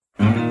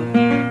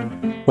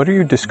What are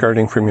you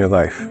discarding from your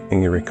life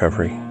in your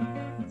recovery?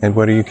 And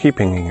what are you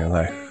keeping in your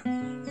life?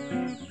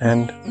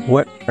 And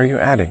what are you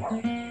adding?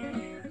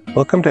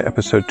 Welcome to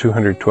episode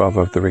 212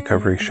 of The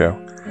Recovery Show.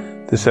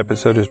 This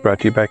episode is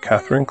brought to you by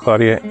Catherine,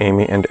 Claudia,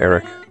 Amy, and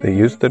Eric. They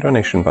used the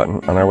donation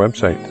button on our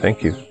website.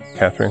 Thank you,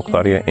 Catherine,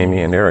 Claudia,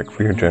 Amy, and Eric,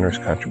 for your generous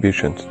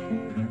contributions.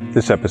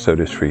 This episode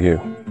is for you.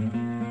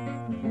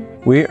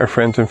 We are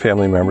friends and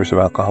family members of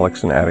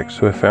alcoholics and addicts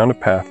who have found a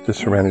path to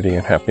serenity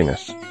and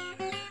happiness.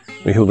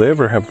 We who live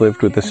or have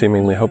lived with the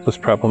seemingly hopeless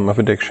problem of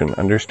addiction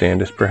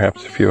understand as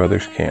perhaps a few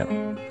others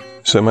can.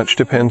 So much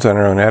depends on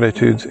our own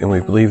attitudes, and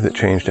we believe that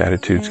changed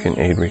attitudes can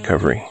aid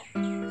recovery.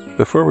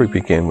 Before we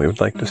begin, we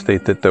would like to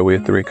state that though we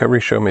at The Recovery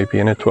Show may be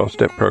in a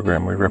 12-step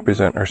program, we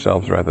represent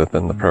ourselves rather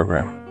than the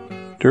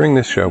program. During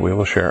this show, we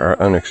will share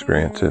our own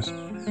experiences.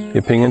 The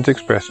opinions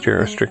expressed here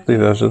are strictly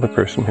those of the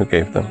person who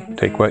gave them.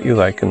 Take what you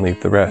like and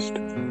leave the rest.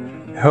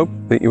 I hope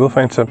that you will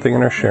find something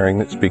in our sharing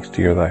that speaks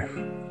to your life.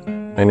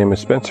 My name is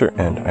Spencer,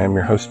 and I am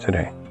your host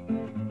today.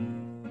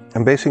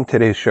 I'm basing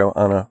today's show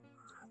on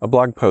a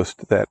blog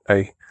post that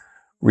I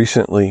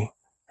recently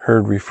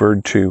heard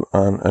referred to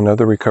on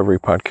another recovery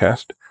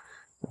podcast,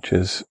 which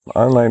is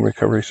Online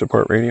Recovery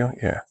Support Radio.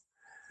 Yeah.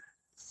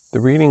 The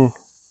reading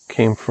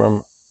came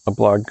from a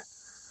blog,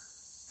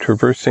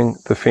 Traversing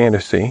the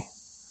Fantasy,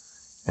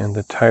 and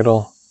the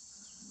title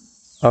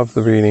of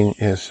the reading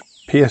is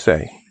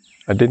PSA,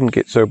 I didn't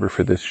get sober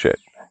for this shit.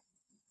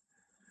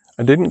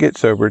 I didn't get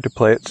sober to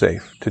play it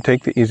safe, to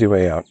take the easy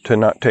way out, to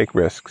not take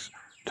risks,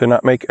 to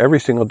not make every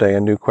single day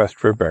a new quest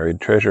for buried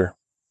treasure.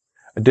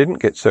 I didn't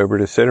get sober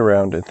to sit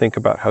around and think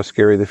about how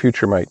scary the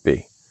future might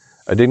be.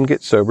 I didn't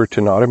get sober to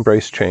not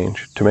embrace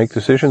change, to make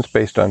decisions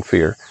based on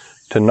fear,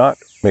 to not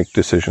make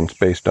decisions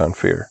based on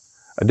fear.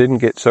 I didn't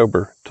get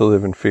sober to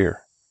live in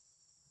fear.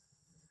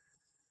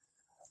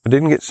 I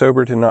didn't get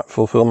sober to not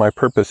fulfill my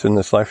purpose in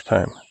this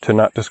lifetime, to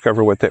not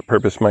discover what that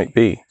purpose might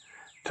be,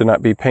 to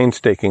not be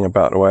painstaking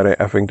about what I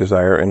effing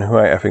desire and who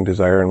I effing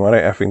desire and what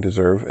I effing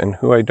deserve and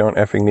who I don't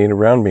effing need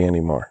around me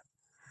anymore.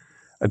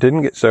 I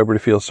didn't get sober to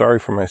feel sorry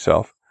for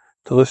myself,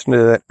 to listen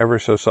to that ever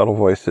so subtle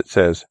voice that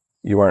says,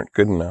 you aren't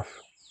good enough.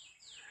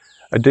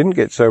 I didn't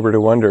get sober to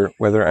wonder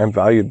whether I'm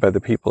valued by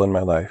the people in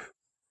my life,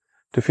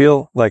 to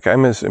feel like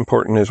I'm as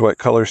important as what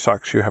color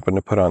socks you happen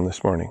to put on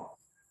this morning.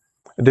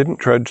 I didn't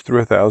trudge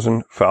through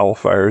 1,000 foul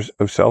fires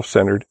of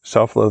self-centered,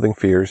 self-loathing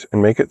fears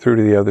and make it through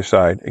to the other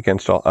side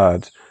against all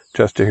odds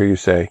just to hear you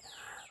say,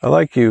 I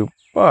like you,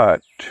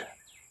 but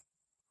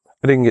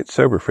I didn't get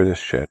sober for this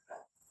shit.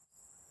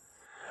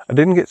 I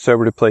didn't get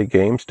sober to play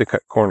games to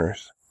cut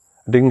corners.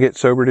 I didn't get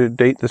sober to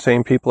date the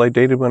same people I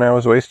dated when I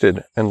was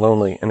wasted and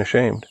lonely and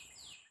ashamed.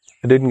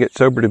 I didn't get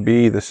sober to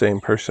be the same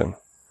person.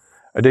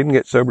 I didn't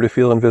get sober to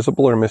feel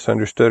invisible or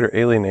misunderstood or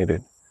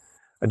alienated.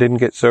 I didn't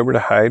get sober to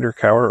hide or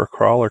cower or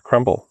crawl or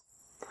crumble.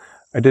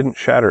 I didn't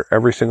shatter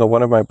every single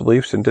one of my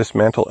beliefs and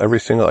dismantle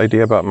every single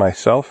idea about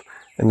myself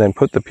and then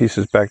put the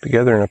pieces back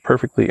together in a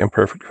perfectly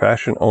imperfect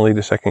fashion only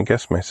to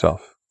second-guess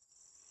myself.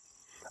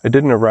 I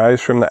didn't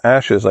arise from the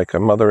ashes like a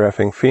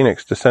mother-effing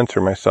phoenix to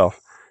censor myself,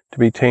 to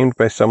be tamed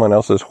by someone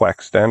else's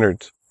whack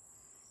standards,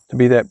 to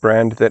be that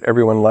brand that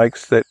everyone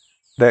likes,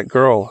 that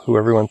girl who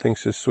everyone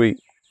thinks is sweet,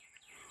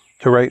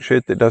 to write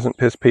shit that doesn't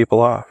piss people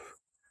off,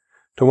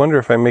 to wonder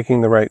if I'm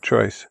making the right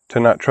choice, to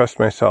not trust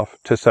myself,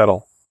 to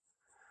settle.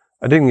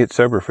 I didn't get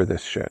sober for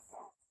this shit.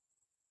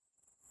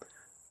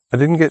 I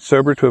didn't get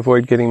sober to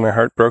avoid getting my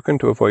heart broken,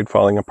 to avoid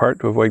falling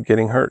apart, to avoid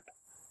getting hurt.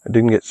 I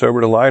didn't get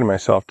sober to lie to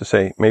myself, to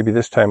say, maybe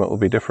this time it will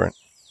be different.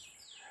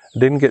 I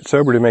didn't get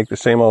sober to make the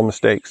same old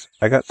mistakes.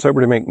 I got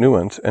sober to make new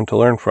ones and to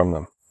learn from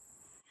them.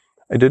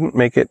 I didn't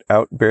make it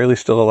out barely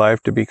still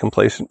alive to be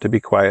complacent, to be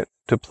quiet,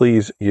 to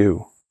please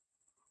you.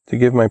 To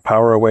give my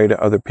power away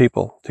to other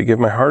people, to give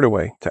my heart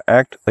away, to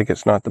act like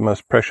it's not the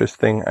most precious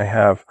thing I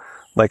have,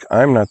 like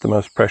I'm not the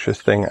most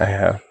precious thing I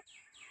have.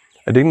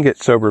 I didn't get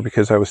sober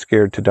because I was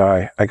scared to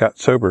die. I got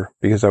sober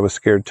because I was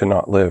scared to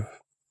not live.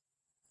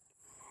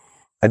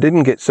 I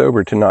didn't get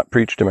sober to not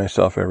preach to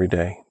myself every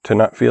day, to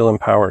not feel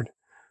empowered,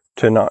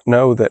 to not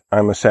know that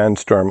I'm a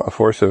sandstorm, a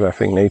force of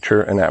effing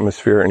nature, an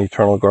atmosphere, an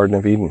eternal Garden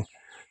of Eden,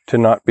 to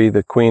not be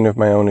the queen of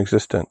my own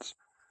existence.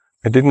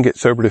 I didn't get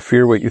sober to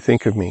fear what you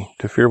think of me,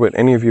 to fear what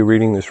any of you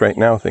reading this right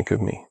now think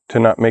of me, to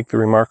not make the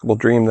remarkable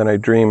dream that I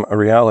dream a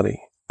reality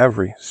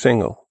every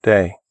single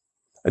day.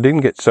 I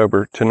didn't get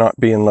sober to not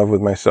be in love with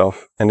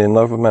myself and in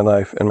love with my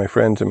life and my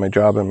friends and my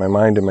job and my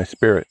mind and my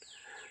spirit,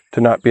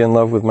 to not be in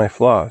love with my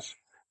flaws,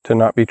 to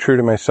not be true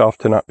to myself,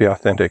 to not be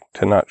authentic,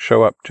 to not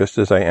show up just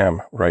as I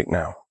am right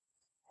now,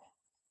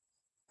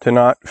 to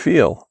not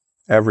feel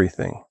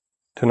everything,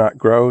 to not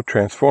grow,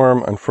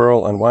 transform,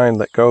 unfurl, unwind,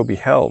 let go, be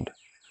held.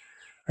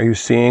 Are you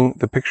seeing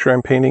the picture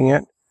I'm painting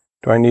yet?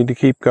 Do I need to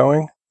keep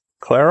going?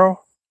 Claro?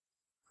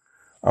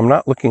 I'm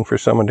not looking for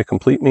someone to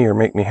complete me or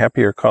make me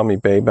happy or call me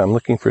babe. I'm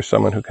looking for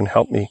someone who can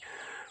help me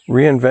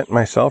reinvent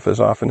myself as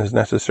often as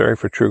necessary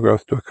for true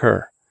growth to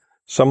occur.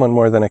 Someone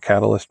more than a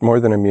catalyst,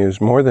 more than a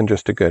muse, more than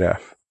just a good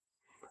F.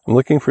 I'm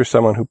looking for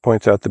someone who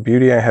points out the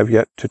beauty I have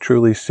yet to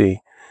truly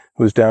see,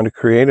 who was down to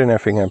create an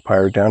effing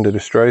empire, down to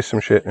destroy some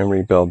shit and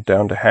rebuild,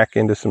 down to hack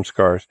into some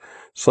scars,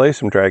 slay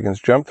some dragons,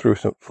 jump through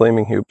some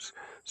flaming hoops,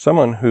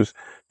 someone who's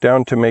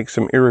down to make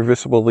some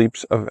irreversible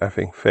leaps of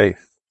effing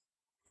faith.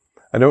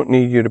 I don't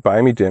need you to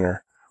buy me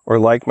dinner, or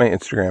like my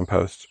Instagram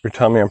posts, or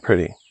tell me I'm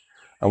pretty.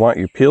 I want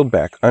you peeled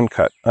back,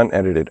 uncut,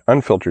 unedited,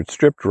 unfiltered,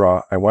 stripped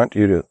raw. I want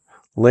you to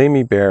lay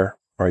me bare,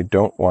 or I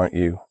don't want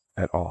you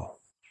at all.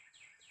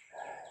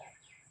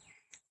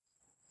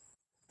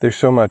 There's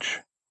so much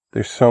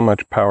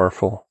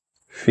powerful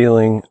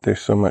feeling.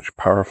 There's so much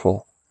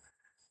powerful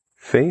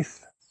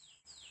faith.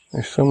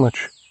 There's so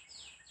much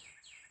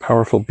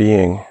powerful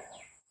being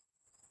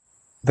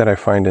that I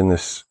find in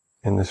this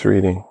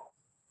reading.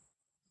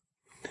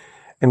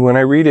 And when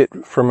I read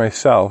it for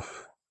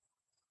myself,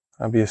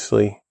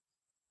 obviously,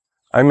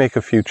 I make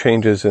a few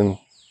changes in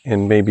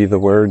maybe the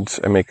words.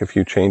 I make a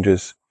few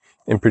changes,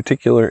 in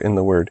particular in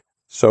the word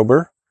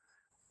sober.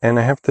 And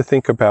I have to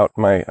think about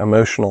my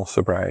emotional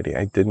sobriety.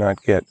 I did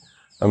not get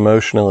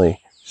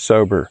emotionally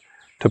sober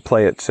to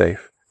play it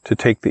safe, to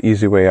take the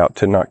easy way out,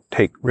 to not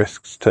take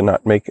risks, to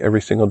not make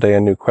every single day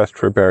a new quest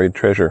for buried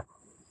treasure.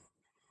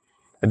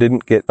 I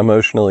didn't get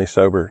emotionally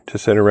sober to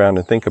sit around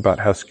and think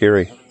about how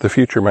scary the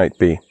future might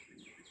be.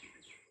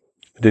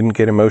 I didn't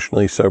get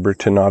emotionally sober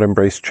to not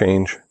embrace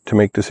change, to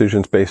make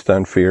decisions based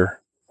on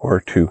fear, or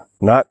to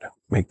not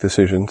make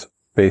decisions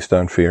based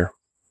on fear.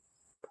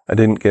 I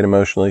didn't get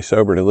emotionally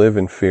sober to live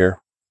in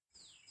fear.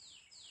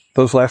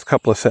 Those last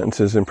couple of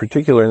sentences in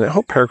particular, and that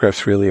whole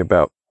paragraph's really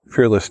about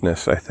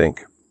fearlessness, I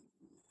think.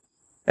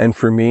 And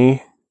for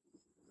me,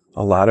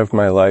 a lot of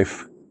my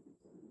life,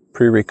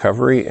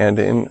 pre-recovery and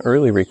in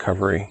early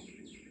recovery,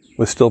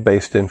 was still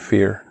based in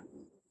fear.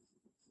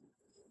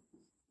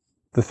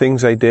 The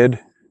things I did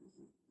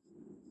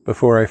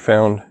before I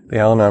found the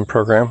Al-Anon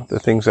program, the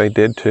things I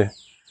did to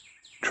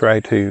try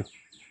to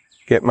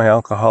get my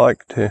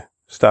alcoholic to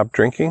stop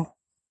drinking,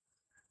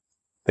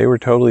 they were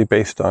totally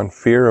based on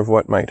fear of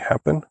what might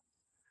happen,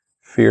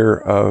 fear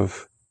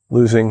of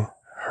losing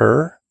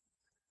her,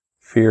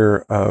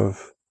 fear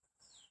of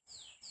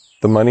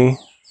the money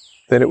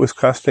that it was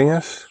costing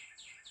us,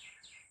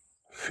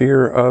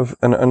 fear of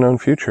an unknown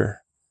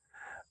future.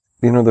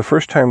 You know, the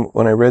first time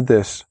when I read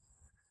this,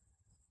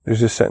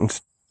 there's this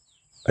sentence,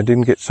 I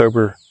didn't get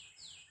sober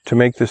to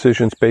make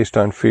decisions based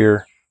on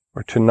fear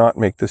or to not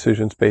make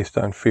decisions based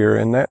on fear.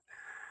 And that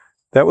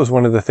was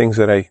one of the things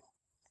that I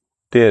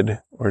did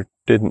or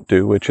didn't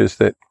do, which is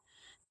that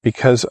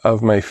because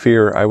of my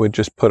fear, I would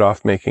just put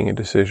off making a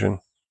decision.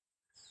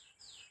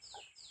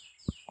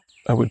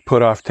 I would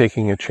put off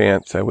taking a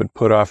chance. I would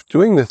put off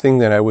doing the thing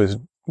that I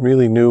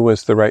really knew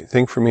was the right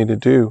thing for me to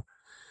do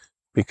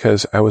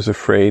because I was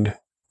afraid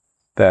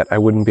that I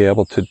wouldn't be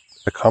able to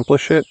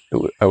accomplish it.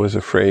 I was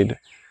afraid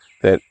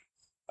that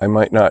I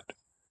might not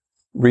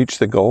reach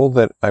the goal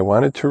that I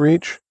wanted to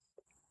reach.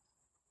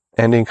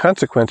 And in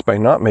consequence, by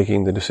not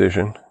making the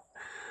decision,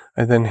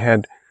 I then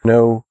had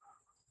no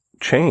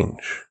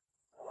change.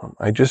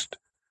 I just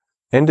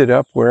ended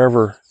up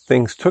wherever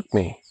things took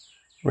me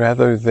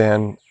rather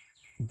than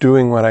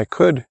doing what I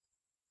could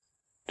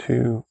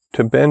to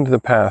bend the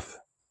path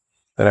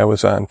that I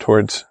was on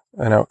towards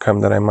an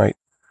outcome that I might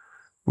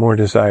more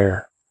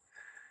desire.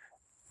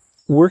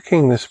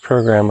 Working this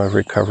program of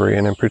recovery,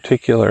 and in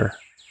particular,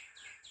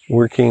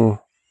 working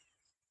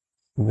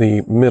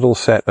the middle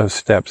set of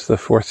steps, the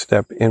fourth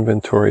step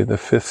inventory, the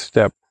fifth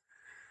step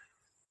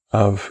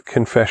of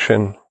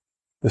confession,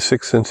 the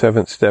sixth and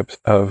seventh steps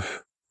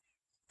of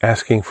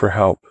asking for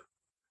help.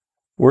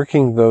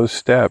 Working those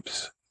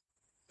steps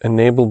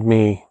enabled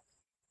me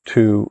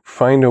to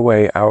find a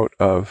way out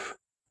of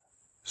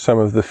some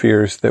of the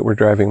fears that were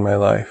driving my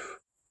life,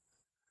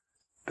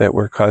 that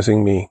were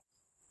causing me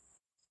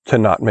to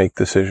not make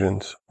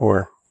decisions,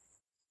 or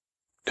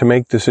to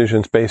make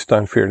decisions based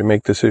on fear, to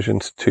make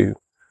decisions to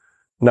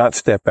not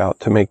step out,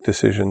 to make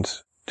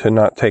decisions to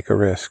not take a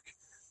risk,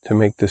 to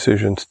make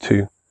decisions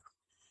to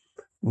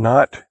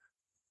not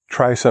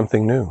try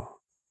something new.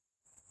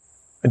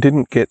 I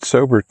didn't get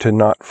sober to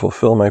not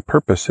fulfill my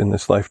purpose in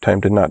this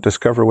lifetime, to not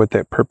discover what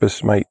that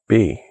purpose might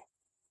be.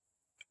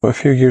 A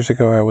few years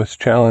ago, I was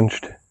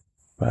challenged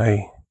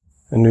by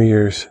a New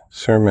Year's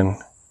sermon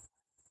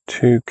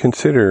to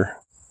consider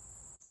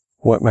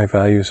what my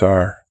values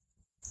are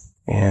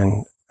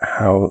and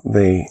how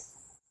they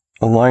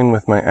align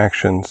with my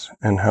actions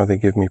and how they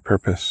give me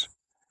purpose.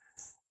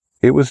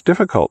 It was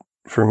difficult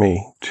for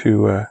me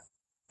to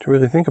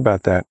really think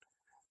about that,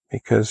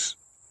 because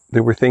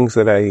there were things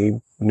that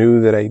I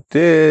knew that I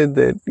did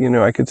that,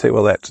 I could say,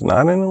 well, that's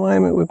not in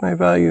alignment with my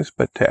values,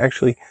 but to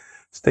actually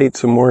state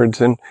some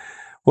words. And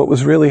what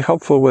was really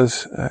helpful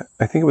was,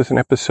 I think it was an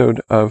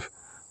episode of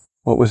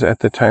what was at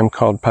the time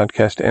called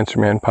Podcast Answer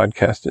Man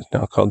Podcast. It's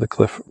now called the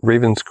Cliff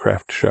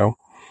Ravenscraft Show,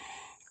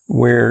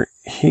 where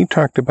he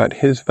talked about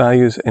his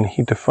values and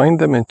he defined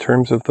them in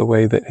terms of the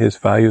way that his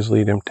values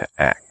lead him to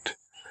act.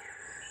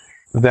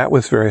 That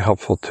was very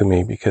helpful to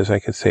me because I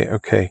could say,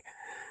 okay,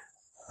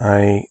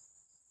 a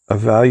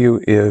value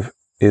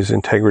is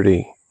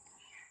integrity.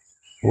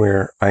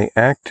 where I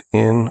act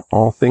in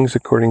all things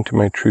according to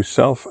my true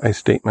self. I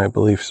state my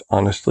beliefs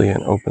honestly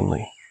and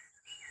openly.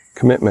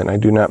 Commitment. I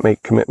do not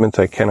make commitments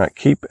I cannot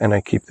keep, and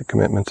I keep the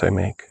commitments I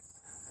make,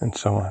 and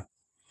so on.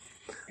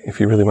 If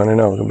you really want to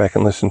know, go back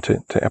and listen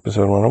to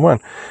episode 101.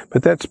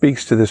 But that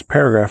speaks to this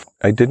paragraph.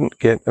 I didn't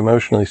get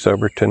emotionally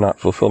sober to not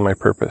fulfill my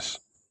purpose,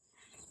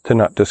 to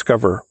not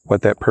discover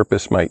what that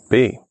purpose might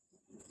be.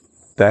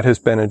 That has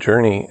been a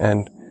journey,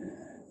 and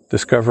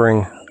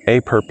discovering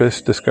a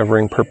purpose,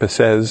 discovering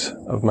purposes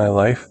of my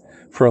life.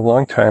 For a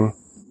long time,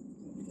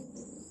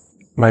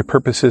 my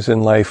purposes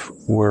in life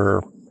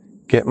were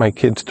get my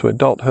kids to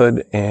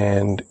adulthood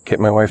and get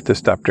my wife to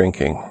stop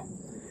drinking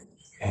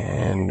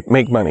and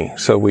make money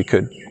so we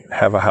could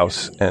have a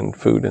house and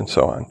food and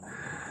so on.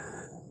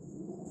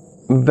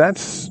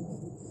 That's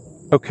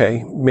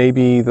okay.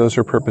 Maybe those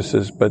are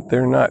purposes, but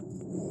they're not.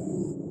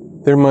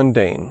 They're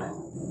mundane,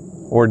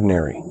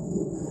 ordinary.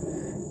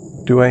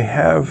 Do I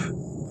have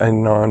a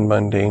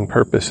non-mundane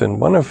purpose?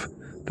 And one of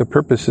the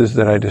purposes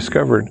that I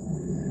discovered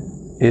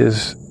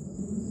is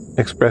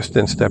expressed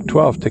in step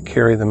 12, to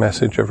carry the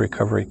message of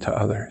recovery to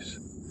others.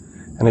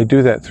 And I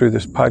do that through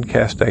this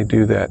podcast. I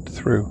do that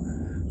through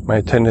my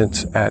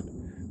attendance at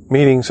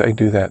meetings. I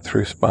do that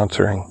through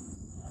sponsoring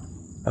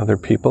other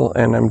people.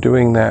 And I'm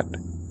doing that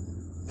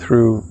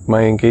through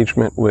my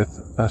engagement with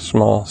a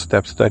small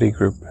step study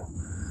group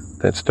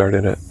that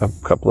started a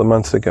couple of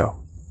months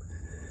ago.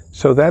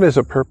 So that is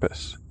a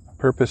purpose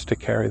to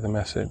carry the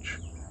message.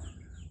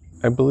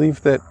 I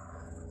believe that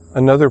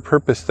another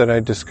purpose that I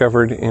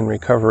discovered in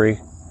recovery,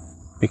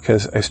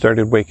 because I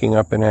started waking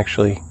up and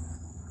actually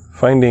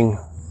finding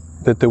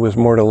that there was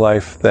more to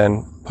life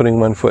than putting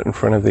one foot in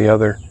front of the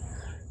other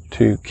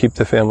to keep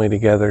the family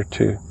together,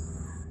 to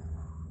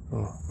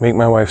make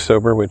my wife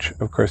sober, which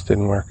of course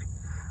didn't work.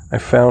 I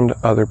found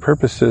other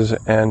purposes,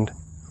 and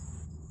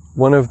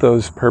one of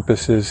those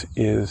purposes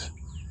is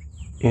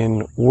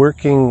in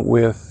working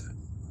with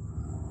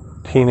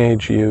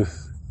teenage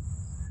youth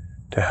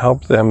to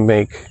help them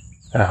make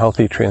a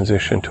healthy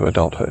transition to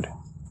adulthood.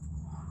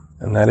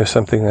 And that is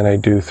something that I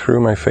do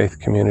through my faith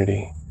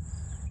community,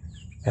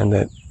 and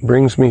that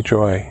brings me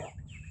joy,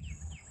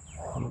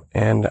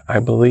 and I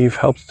believe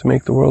helps to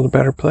make the world a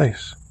better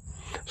place.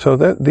 So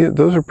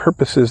those are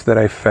purposes that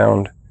I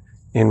found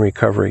in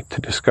recovery,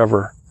 to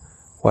discover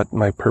what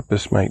my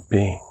purpose might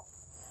be,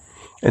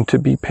 and to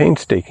be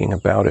painstaking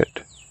about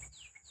it.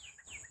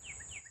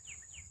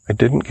 I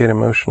didn't get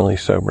emotionally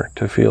sober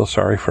to feel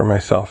sorry for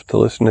myself, to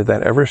listen to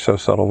that ever so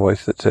subtle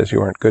voice that says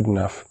you aren't good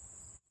enough.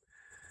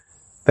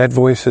 That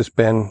voice has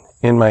been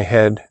in my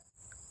head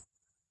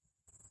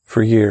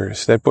for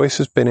years. That voice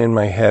has been in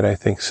my head, I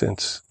think,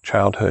 since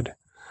childhood.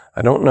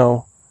 I don't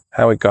know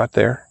how it got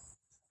there.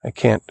 I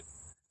can't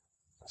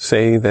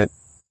say that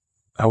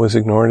I was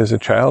ignored as a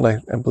child. I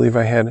believe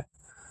I had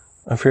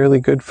a fairly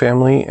good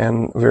family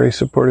and very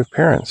supportive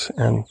parents.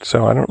 And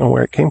so I don't know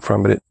where it came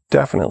from, but it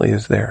definitely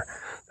is there.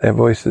 That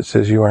voice that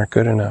says you aren't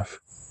good enough.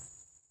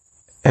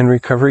 And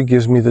recovery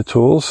gives me the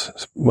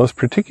tools, most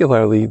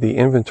particularly the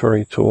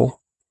inventory tool,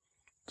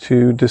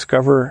 to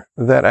discover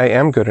that I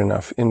am good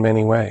enough in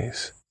many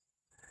ways.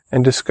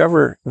 And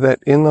discover that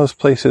in those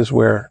places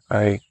where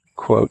I,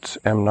 quotes,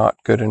 am not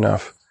good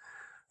enough,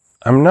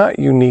 I'm not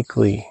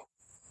uniquely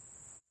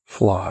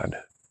flawed.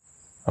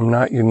 I'm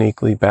not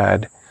uniquely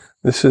bad.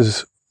 This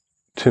is,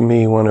 to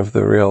me, one of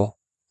the real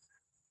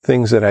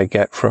things that I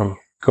get from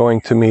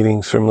going to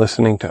meetings, from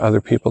listening to other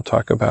people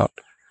talk about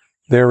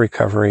their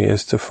recovery,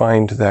 is to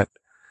find that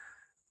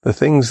the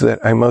things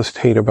that I most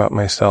hate about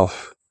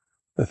myself,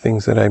 the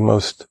things that I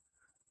most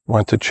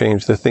want to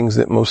change, the things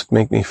that most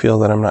make me feel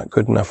that I'm not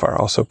good enough, are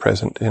also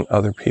present in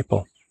other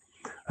people.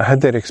 I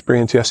had that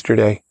experience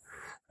yesterday.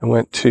 I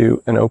went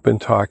to an open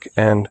talk,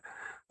 and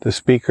the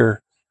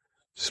speaker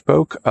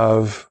spoke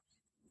of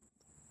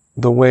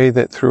the way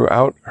that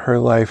throughout her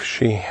life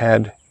she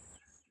had,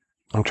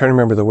 I'm trying to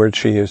remember the word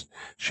she used,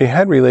 she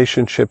had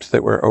relationships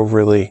that were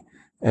overly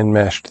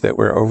enmeshed, that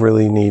were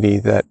overly needy,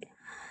 that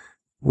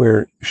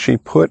where she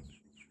put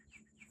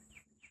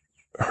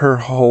her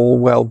whole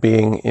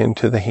well-being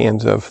into the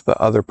hands of the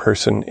other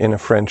person in a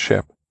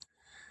friendship.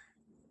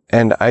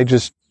 And I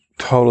just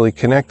totally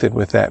connected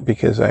with that,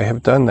 because I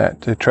have done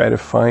that to try to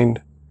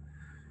find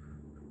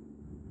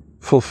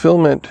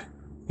fulfillment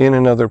in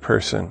another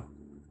person.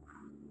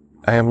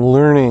 I am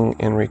learning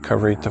in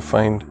recovery to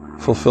find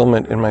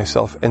fulfillment in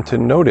myself, and to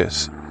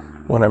notice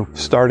when I'm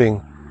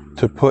starting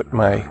to put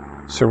my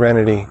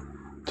serenity,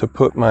 to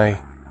put my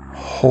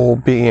whole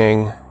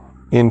being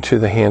into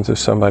the hands of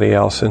somebody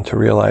else, and to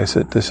realize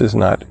that this is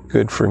not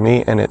good for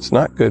me, and it's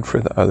not good for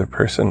the other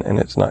person, and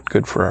it's not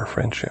good for our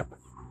friendship.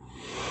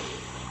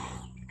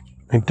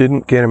 I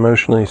didn't get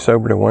emotionally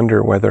sober to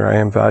wonder whether I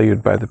am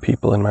valued by the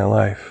people in my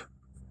life.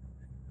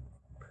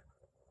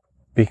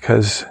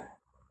 Because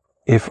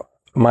if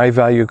my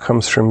value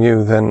comes from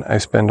you, then I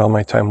spend all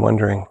my time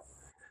wondering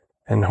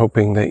and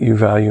hoping that you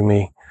value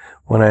me.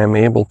 When I am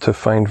able to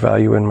find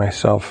value in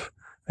myself,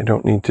 I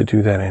don't need to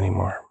do that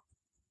anymore.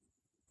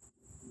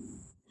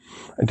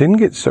 I didn't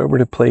get sober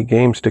to play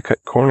games, to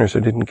cut corners. I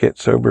didn't get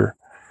sober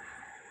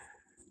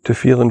to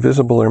feel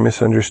invisible or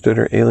misunderstood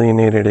or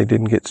alienated. I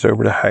didn't get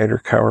sober to hide or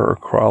cower or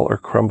crawl or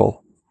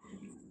crumble.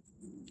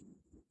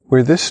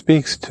 Where this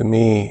speaks to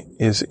me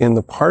is in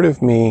the part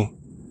of me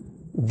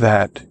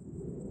that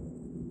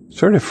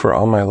sort of for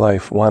all my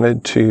life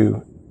wanted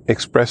to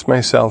express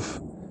myself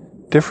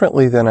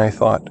differently than I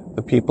thought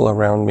the people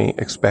around me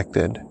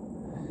expected,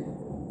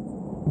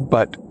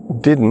 but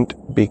didn't,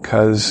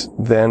 because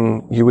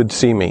then you would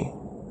see me.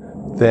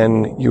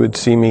 Then you would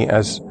see me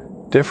as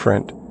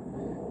different.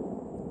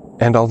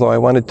 And although I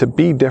wanted to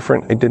be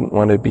different, I didn't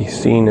want to be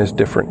seen as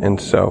different. And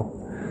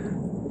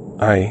so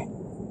I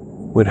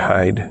would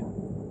hide.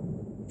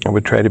 I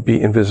would try to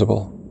be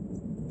invisible.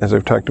 As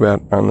I've talked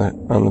about on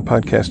the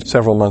podcast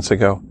several months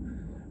ago,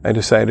 I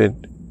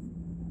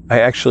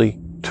actually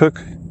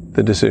took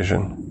the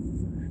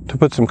decision to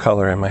put some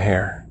color in my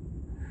hair.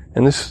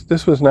 And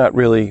this was not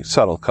really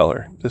subtle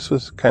color. This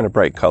was kind of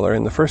bright color.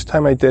 And the first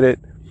time I did it,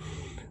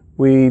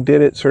 we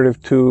did it sort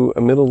of to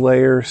a middle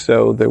layer.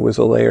 So there was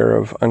a layer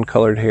of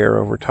uncolored hair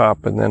over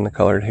top and then the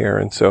colored hair.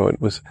 And so it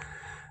was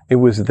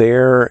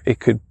there. It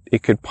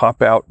could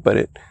pop out, but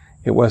it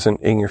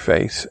wasn't in your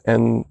face.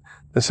 And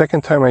the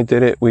second time I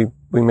did it, we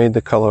made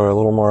the color a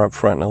little more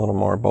upfront and a little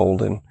more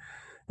bold.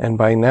 And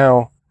by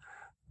now,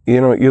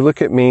 you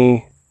look at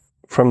me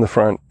from the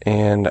front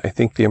and I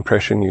think the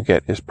impression you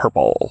get is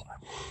purple,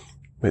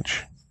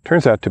 which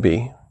turns out to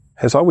be,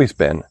 has always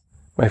been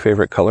my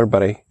favorite color,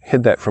 but I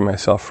hid that from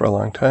myself for a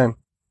long time.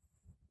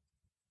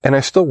 And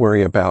I still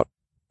worry about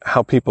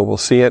how people will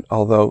see it,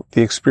 although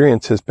the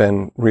experience has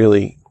been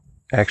really,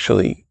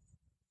 actually,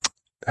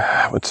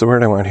 what's the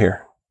word I want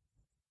here?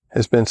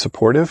 Has been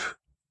supportive.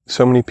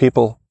 So many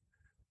people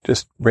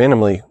just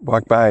randomly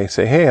walk by,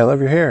 say, "Hey, I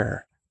love your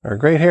hair," or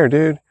 "Great hair,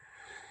 dude."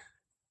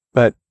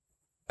 But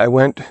I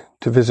went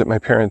to visit my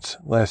parents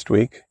last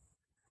week,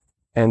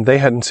 and they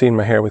hadn't seen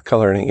my hair with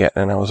color in it yet.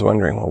 And I was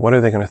wondering, well, what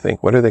are they going to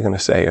think? What are they going to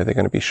say? Are they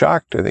going to be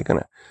shocked? Are they going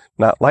to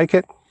not like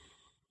it?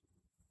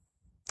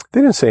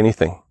 They didn't say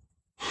anything.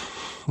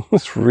 It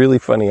was really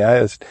funny.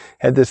 I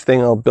had this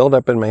thing all built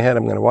up in my head.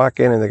 I'm going to walk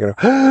in and they're going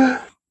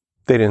to,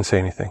 they didn't say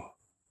anything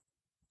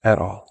at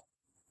all,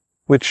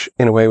 which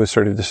in a way was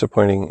sort of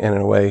disappointing, and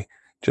in a way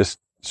just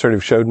sort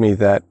of showed me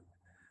that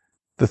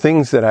the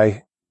things that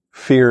I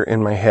fear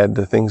in my head,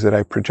 the things that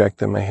I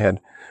project in my head,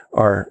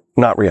 are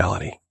not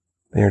reality.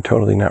 They are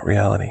totally not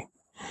reality.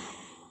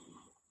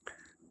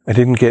 I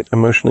didn't get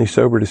emotionally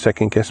sober to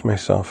second guess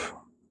myself,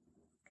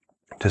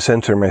 to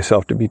censor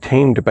myself, to be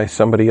tamed by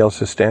somebody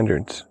else's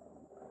standards,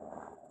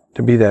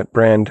 to be that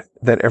brand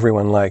that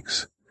everyone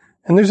likes.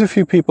 And there's a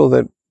few people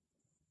that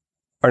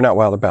are not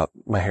wild about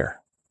my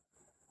hair.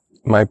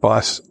 My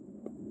boss,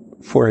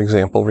 for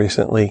example,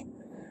 recently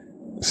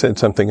said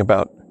something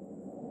about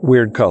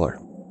weird color,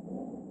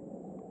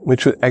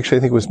 which actually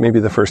I think was maybe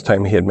the first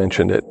time he had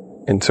mentioned it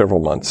in several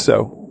months.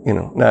 So,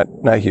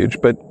 not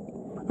huge, but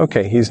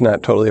okay, he's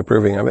not totally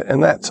approving of it.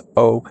 And that's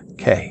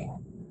okay,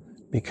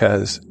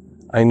 because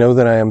I know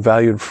that I am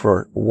valued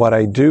for what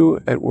I do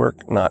at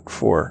work, not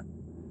for,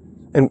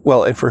 and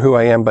for who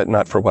I am, but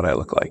not for what I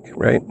look like,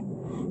 right?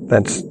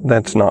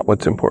 That's not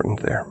what's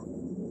important there.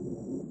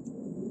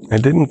 I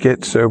didn't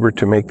get sober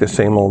to make the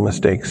same old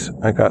mistakes.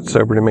 I got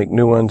sober to make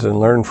new ones and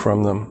learn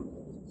from them.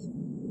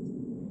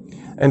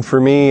 And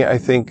for me, I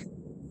think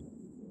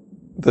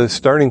the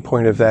starting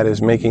point of that is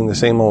making the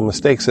same old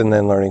mistakes and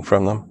then learning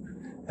from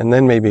them. And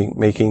then maybe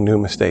making new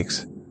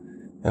mistakes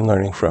and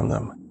learning from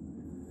them.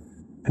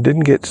 I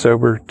didn't get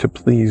sober to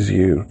please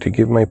you, to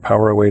give my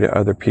power away to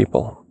other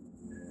people,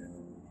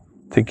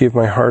 to give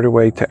my heart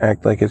away, to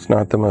act like it's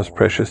not the most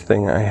precious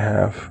thing I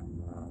have.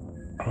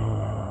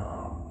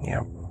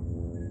 Yeah.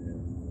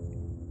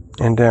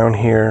 And down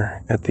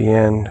here at the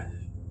end,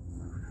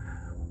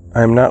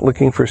 I'm not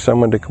looking for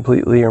someone to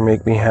completely or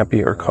make me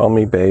happy or call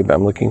me babe.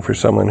 I'm looking for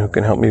someone who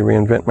can help me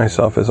reinvent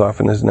myself as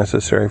often as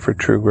necessary for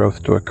true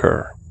growth to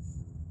occur.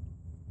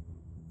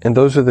 And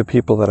those are the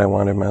people that I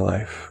want in my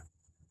life.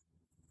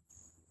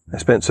 I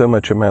spent so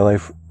much of my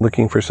life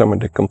looking for someone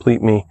to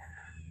complete me,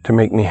 to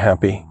make me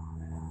happy.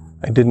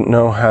 I didn't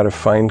know how to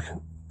find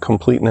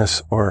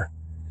completeness or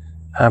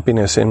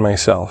happiness in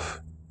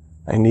myself.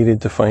 I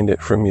needed to find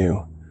it from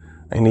you.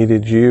 I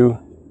needed you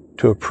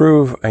to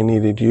approve. I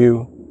needed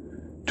you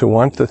to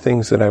want the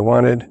things that I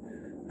wanted.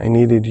 I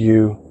needed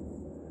you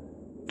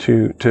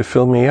to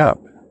fill me up.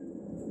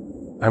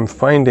 I'm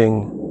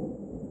finding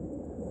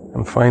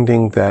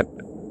that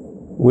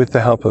with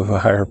the help of a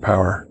higher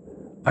power,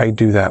 I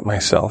do that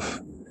myself.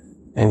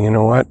 And you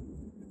know what?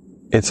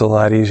 It's a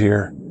lot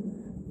easier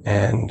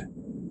and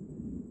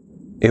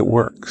it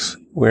works.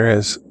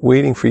 Whereas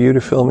waiting for you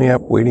to fill me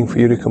up, waiting for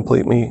you to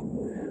complete me,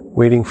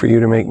 waiting for you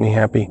to make me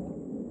happy,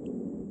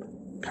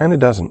 kind of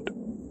doesn't.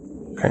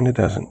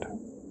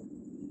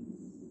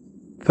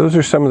 Those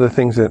are some of the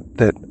things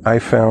that I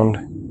found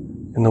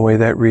in the way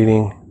that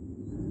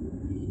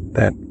reading,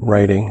 that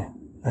writing,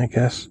 I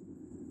guess,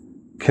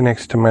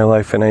 connects to my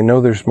life. And I know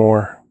there's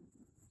more.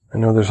 I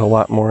know there's a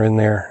lot more in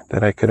there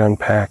that I could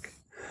unpack.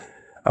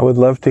 I would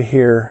love to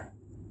hear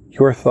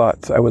your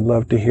thoughts. I would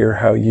love to hear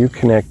how you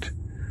connect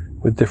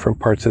with different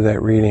parts of that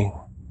reading.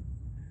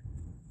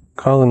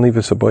 Call and leave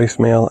us a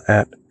voicemail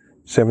at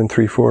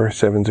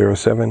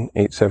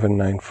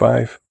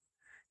 734-707-8795.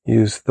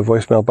 Use the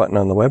voicemail button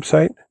on the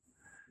website.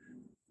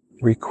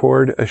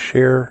 Record a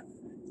share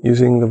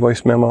using the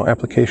voice memo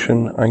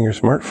application on your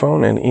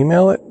smartphone and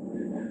email it,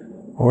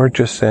 or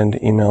just send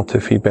email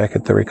to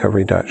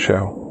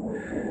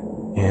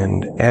feedback@therecovery.show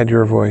and add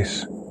your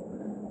voice.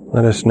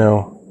 Let us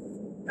know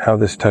how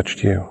this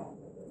touched you.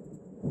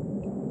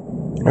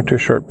 After a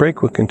short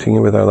break, we'll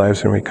continue with our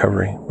Lives in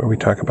Recovery, where we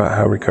talk about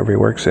how recovery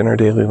works in our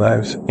daily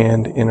lives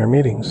and in our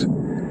meetings.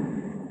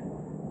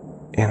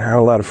 And I had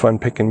a lot of fun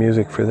picking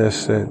music for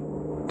this.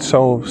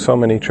 So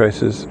many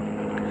choices.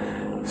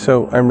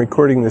 So I'm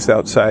recording this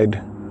outside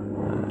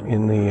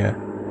in the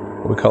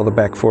what we call the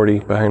back 40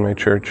 behind my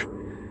church,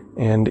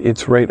 and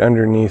it's right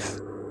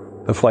underneath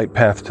the flight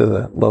path to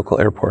the local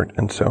airport.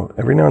 And so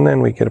every now and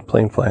then we get a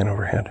plane flying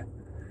overhead.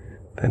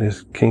 That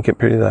can get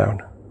pretty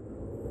loud.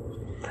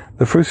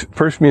 The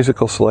first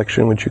musical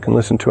selection, which you can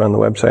listen to on the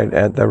website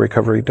at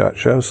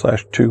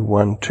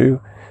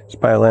therecovery.show/212, is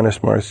by Alanis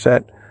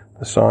Morissette.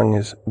 The song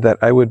is That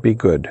I Would Be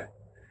Good.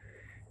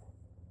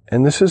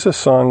 And this is a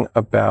song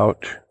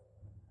about,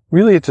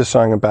 really it's a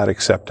song about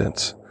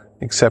acceptance.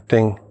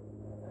 Accepting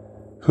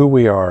who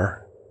we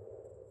are,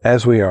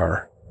 as we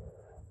are,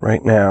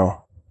 right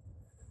now.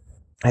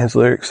 It has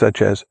lyrics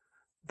such as,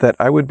 that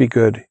I would be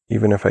good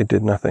even if I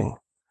did nothing.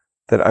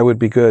 That I would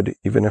be good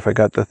even if I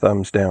got the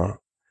thumbs down.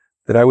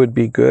 That I would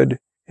be good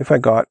if I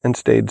got and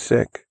stayed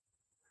sick.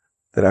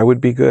 That I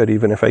would be good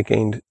even if I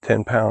gained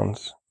 10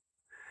 pounds.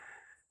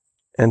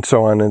 And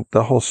so on. And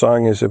the whole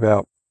song is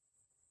about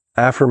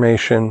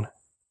affirmation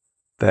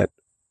that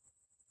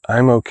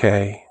I'm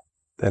okay,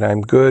 that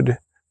I'm good,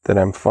 that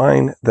I'm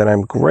fine, that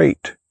I'm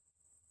great,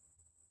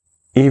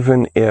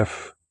 even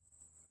if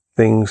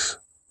things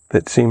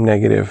that seem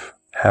negative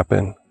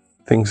happen,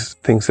 things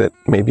that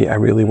maybe I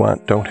really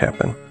want don't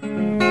happen.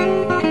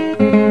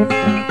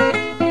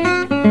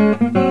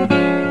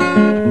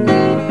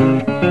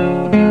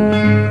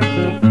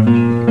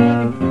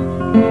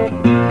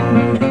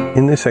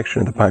 In this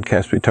section of the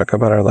podcast, we talk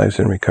about our lives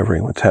in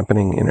recovery, what's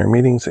happening in our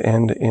meetings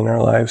and in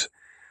our lives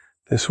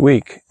this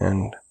week.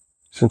 And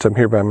since I'm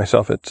here by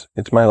myself, it's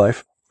my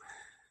life.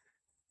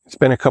 It's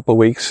been a couple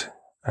weeks.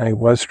 I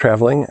was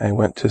traveling. I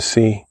went to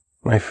see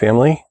my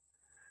family,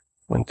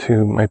 went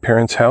to my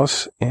parents'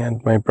 house,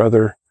 and my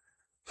brother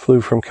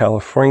flew from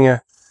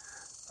California.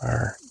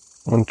 Our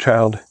one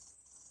child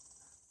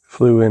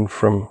flew in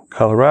from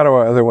Colorado.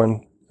 Our other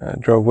one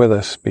drove with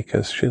us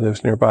because she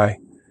lives nearby.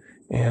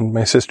 And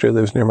my sister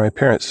lives near my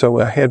parents. So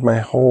I had my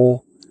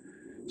whole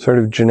sort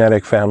of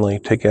genetic family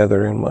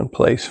together in one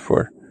place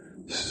for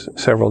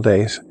several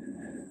days.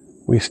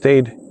 We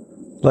stayed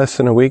less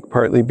than a week,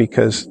 partly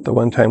because the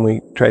one time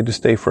we tried to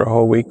stay for a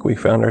whole week, we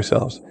found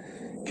ourselves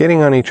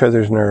getting on each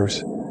other's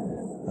nerves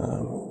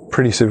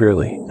pretty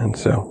severely. And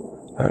so,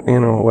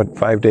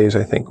 5 days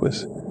I think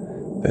was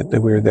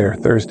that we were there,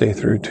 Thursday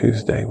through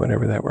Tuesday,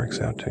 whatever that works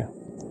out to.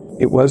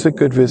 It was a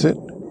good visit.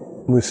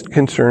 I was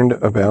concerned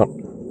about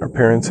our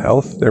parents'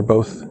 health. They're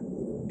both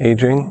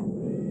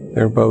aging.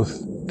 They're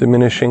both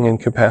diminishing in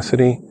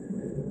capacity.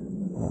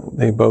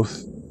 They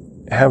both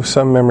have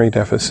some memory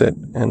deficit,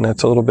 and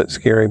that's a little bit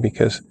scary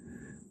because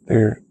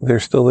they're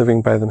still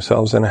living by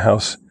themselves in a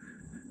house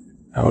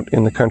out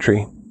in the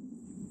country.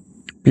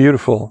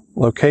 Beautiful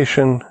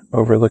location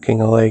overlooking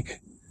a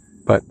lake,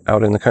 but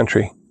out in the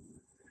country.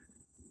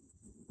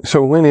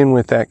 So I went in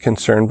with that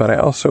concern, but I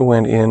also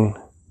went in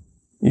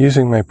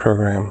using my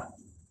program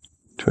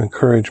to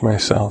encourage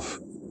myself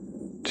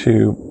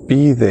to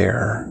be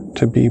there,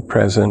 to be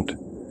present,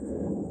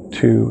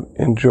 to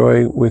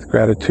enjoy with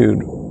gratitude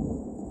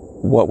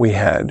what we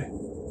had,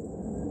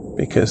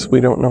 because we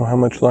don't know how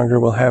much longer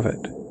we'll have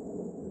it.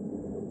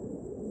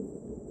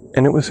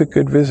 And it was a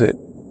good visit.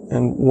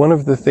 And one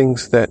of the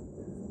things that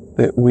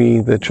we,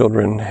 the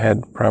children,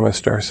 had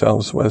promised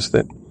ourselves was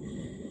that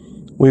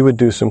we would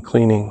do some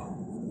cleaning.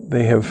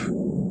 They have,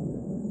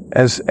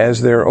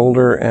 as they're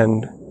older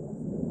and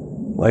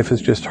life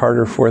is just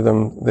harder for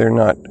them, they're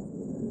not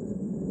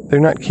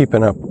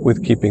keeping up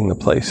with keeping the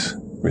place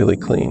really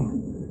clean.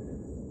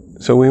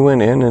 So we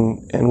went in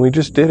and we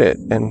just did it,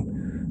 and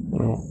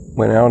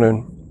went out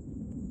and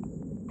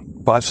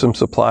bought some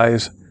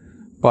supplies,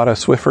 bought a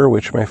Swiffer,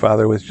 which my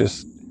father was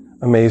just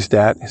amazed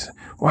at. He said,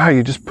 wow,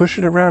 you just push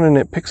it around and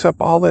it picks up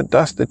all that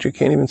dust that you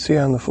can't even see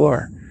on the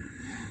floor.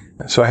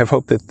 So I have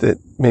hope that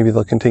maybe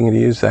they'll continue to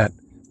use that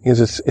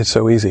because it's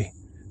so easy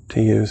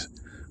to use.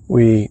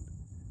 We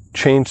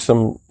changed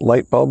some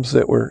light bulbs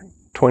that were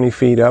 20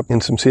 feet up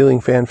and some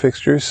ceiling fan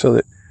fixtures so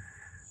that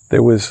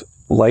there was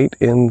light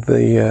in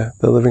the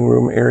living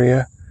room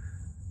area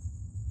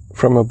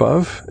from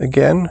above.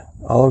 Again,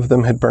 all of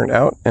them had burnt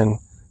out and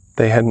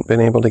they hadn't been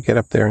able to get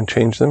up there and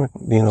change them,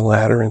 a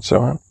ladder and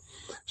so on.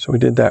 So we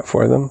did that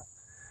for them.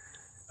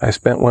 I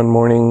spent one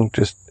morning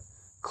just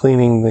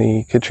cleaning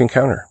the kitchen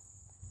counter.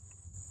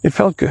 It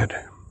felt good.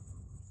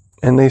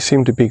 And they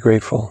seemed to be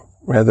grateful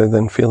rather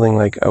than feeling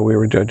like, oh, we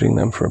were judging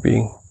them for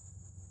being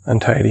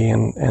untidy,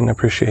 and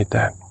appreciate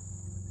that.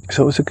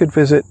 So it was a good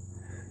visit,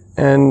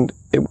 and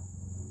it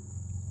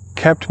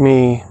kept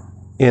me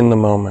in the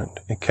moment.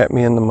 It kept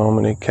me in the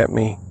moment. It kept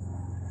me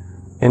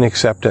in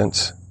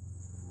acceptance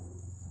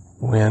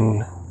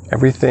when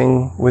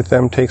everything with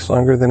them takes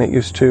longer than it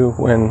used to,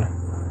 when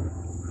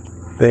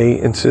they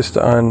insist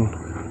on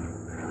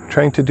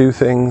trying to do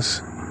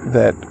things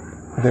that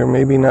they're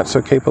maybe not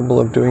so capable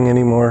of doing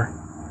anymore,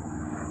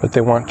 but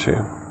they want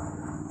to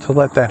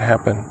let that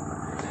happen.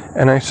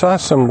 And I saw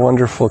some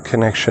wonderful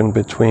connection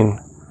between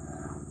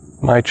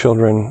my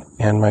children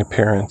and my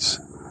parents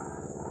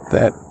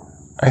that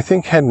I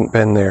think hadn't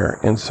been there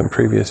in some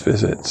previous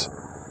visits.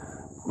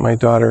 My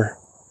daughter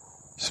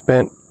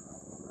spent,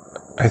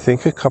 I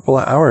think, a couple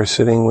of hours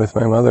sitting with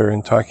my mother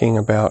and talking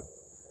about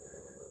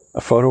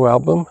a photo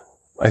album,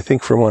 I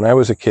think from when I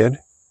was a kid,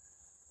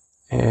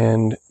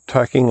 and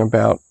talking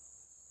about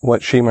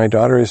what my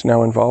daughter is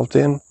now involved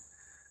in.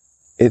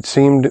 It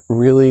seemed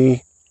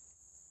really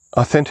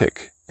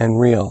authentic and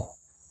real.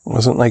 It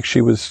wasn't like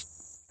she was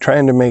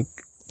trying to make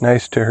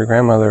nice to her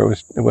grandmother.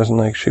 It wasn't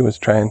like she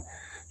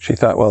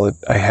thought, well,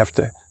 I have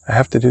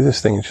to do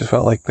this thing. It just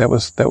felt like that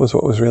was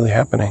what was really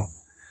happening.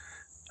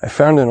 I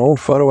found an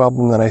old photo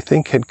album that I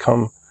think had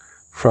come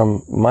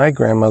from my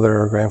grandmother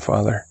or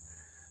grandfather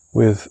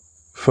with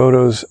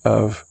photos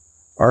of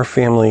our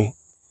family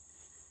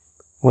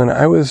when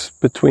I was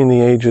between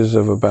the ages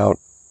of about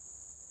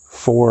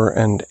 4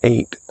 and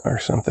 8 or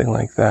something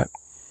like that.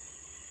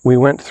 We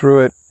went through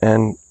it,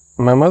 and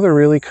my mother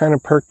really kind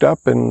of perked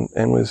up and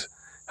was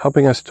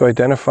helping us to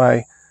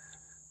identify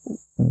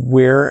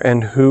where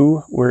and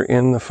who were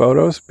in the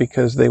photos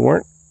because they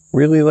weren't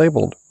really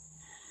labeled.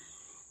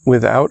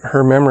 Without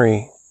her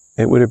memory,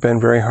 it would have been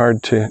very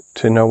hard to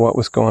know what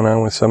was going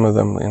on with some of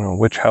them. You know,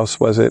 which house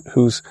was it?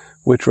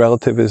 Which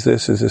relative is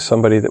this? Is this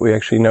somebody that we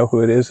actually know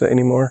who it is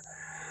anymore?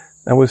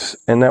 That was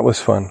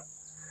fun.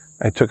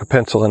 I took a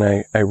pencil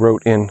and I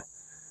wrote in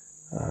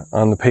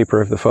on the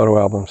paper of the photo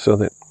album so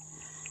that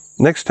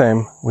next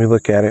time we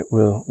look at it,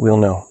 we'll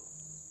know.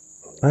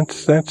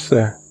 That's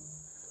the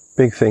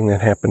big thing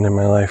that happened in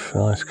my life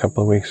the last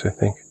couple of weeks, I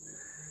think.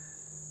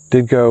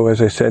 Did go,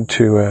 as I said,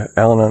 to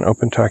Al-Anon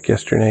Open Talk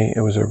yesterday.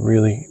 It was a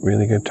really,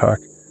 really good talk.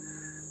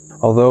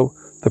 Although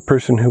the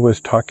person who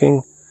was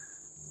talking,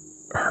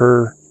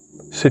 her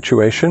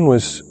situation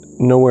was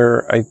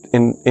nowhere,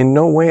 in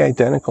no way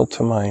identical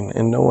to mine.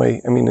 In no way,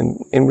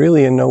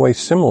 in no way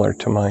similar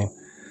to mine.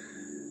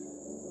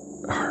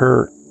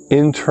 Her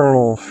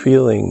internal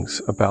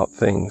feelings about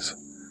things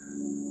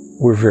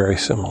were very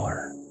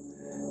similar.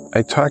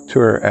 I talked to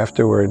her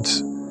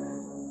afterwards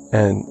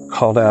and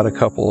called out a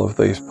couple of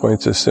these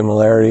points of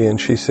similarity,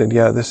 and she said,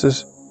 yeah,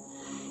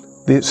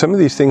 some of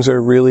these things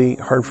are really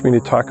hard for me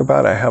to talk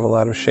about. I have a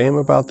lot of shame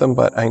about them,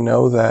 but I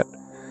know that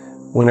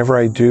whenever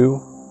I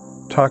do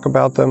talk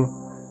about them,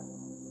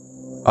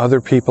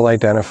 other people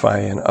identify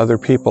and other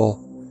people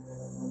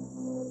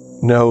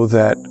know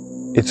that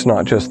it's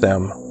not just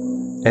them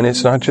and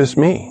it's not just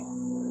me.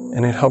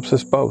 And it helps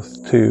us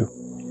both to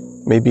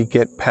maybe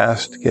get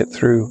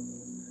through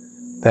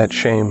that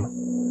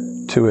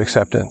shame to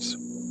acceptance.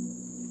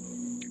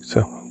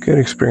 So, good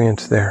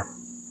experience there.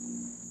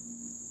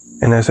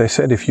 And as I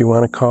said, if you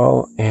want to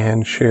call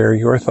and share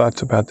your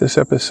thoughts about this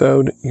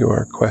episode,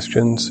 your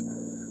questions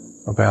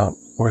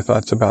or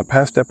thoughts about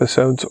past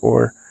episodes,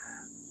 or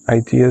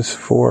ideas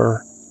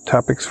for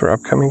topics for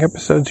upcoming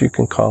episodes, you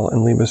can call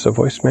and leave us a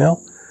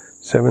voicemail,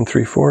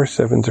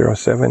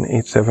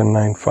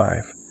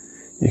 734-707-8795.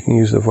 You can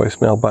use the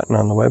voicemail button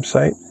on the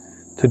website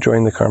to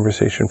join the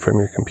conversation from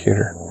your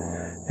computer.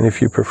 And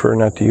if you prefer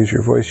not to use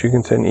your voice, you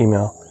can send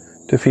email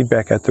to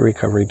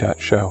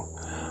feedback@therecovery.show.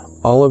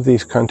 All of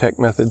these contact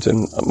methods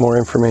and more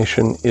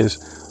information is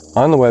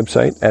on the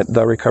website at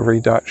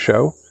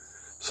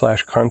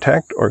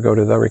therecovery.show/contact, or go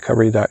to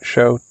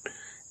therecovery.show,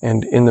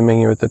 and in the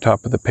menu at the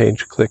top of the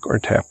page, click or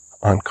tap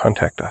on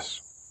Contact Us.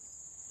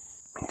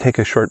 Take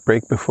a short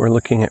break before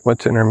looking at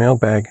what's in our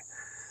mailbag.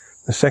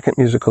 The second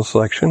musical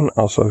selection,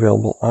 also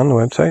available on the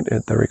website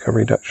at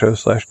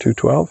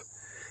therecovery.show/212,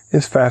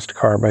 is Fast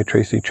Car by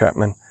Tracy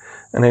Chapman.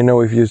 And I know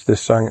we've used this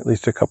song at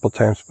least a couple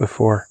times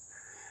before.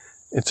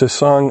 It's a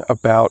song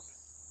about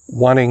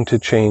wanting to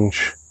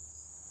change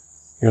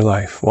your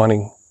life,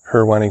 wanting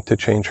to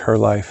change her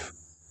life.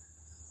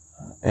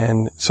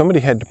 And somebody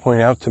had to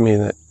point out to me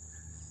that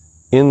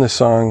in the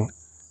song,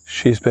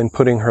 she's been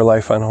putting her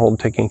life on hold,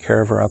 taking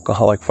care of her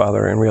alcoholic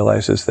father, and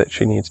realizes that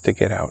she needs to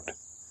get out.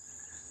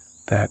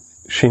 That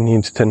she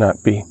needs to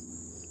not be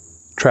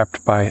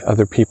trapped by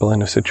other people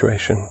in a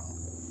situation.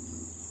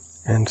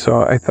 And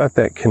so I thought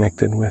that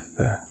connected with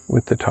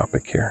the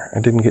topic here. I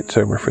didn't get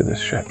sober for this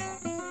shit.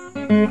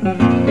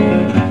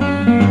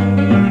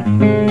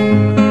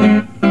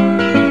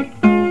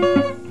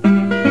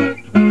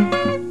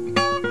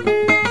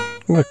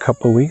 I have a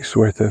couple weeks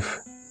worth of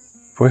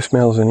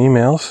voicemails and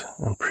emails.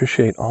 I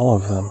appreciate all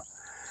of them.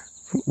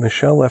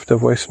 Michelle left a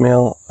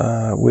voicemail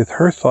with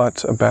her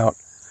thoughts about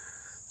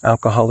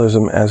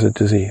alcoholism as a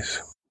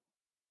disease.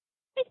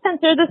 Hey,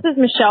 Spencer. This is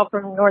Michelle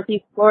from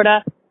Northeast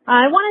Florida.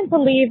 I wanted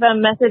to leave a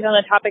message on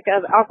the topic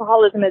of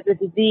alcoholism as a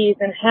disease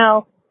and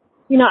how,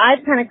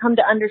 I've kind of come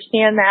to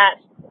understand that.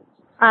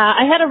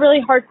 I had a really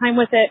hard time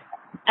with it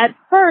at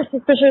first,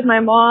 especially with my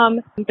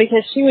mom,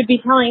 because she would be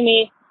telling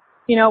me,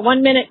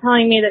 1 minute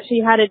telling me that she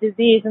had a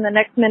disease and the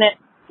next minute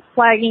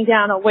flagging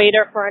down a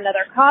waiter for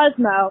another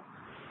Cosmo.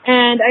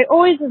 And I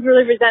always was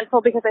really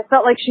resentful because I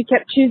felt like she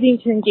kept choosing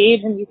to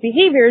engage in these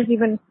behaviors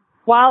even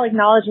while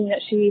acknowledging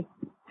that she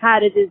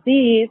had a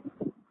disease.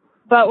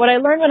 But what I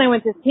learned when I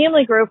went to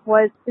family group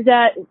was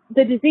that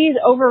the disease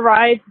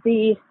overrides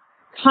the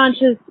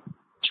conscious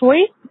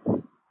choice.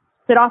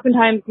 That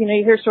oftentimes, you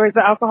hear stories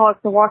about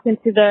alcoholics that walk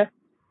into the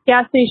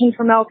gas station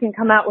for milk and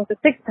come out with a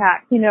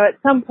six-pack.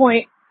 At some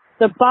point,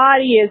 the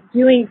body is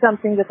doing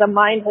something that the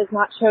mind has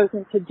not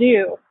chosen to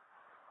do.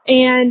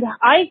 And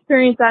I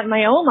experienced that in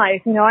my own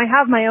life. I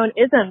have my own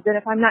isms, and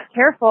if I'm not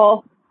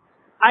careful,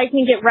 I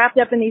can get wrapped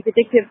up in these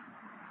addictive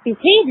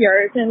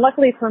behaviors. And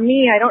luckily for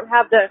me, I don't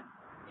have the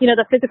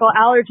physical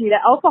allergy to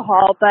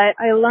alcohol, but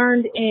I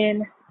learned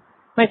in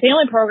my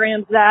family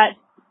programs that,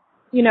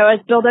 as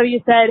Bill W.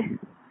 said,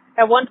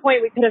 at one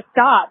point we could have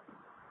stopped.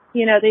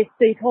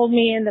 They told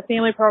me in the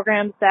family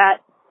programs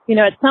that,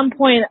 at some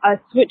point a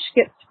switch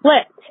gets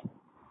flipped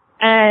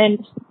and,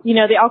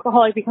 the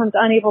alcoholic becomes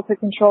unable to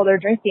control their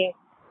drinking.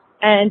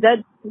 And that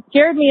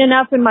scared me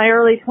enough in my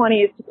early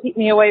 20s to keep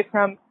me away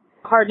from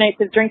hard nights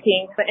of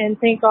drinking. And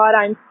thank God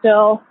I'm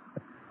still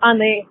on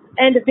the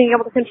end of being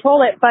able to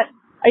control it. But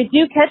I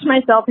do catch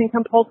myself in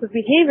compulsive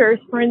behaviors.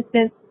 For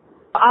instance,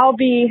 I'll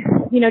be,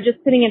 just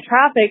sitting in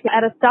traffic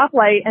at a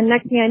stoplight, and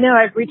next thing I know,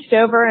 I've reached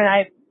over and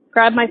I've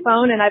grabbed my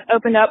phone and I've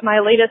opened up my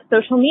latest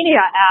social media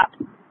app.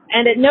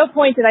 And at no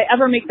point did I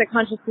ever make the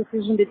conscious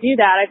decision to do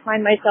that. I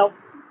find myself,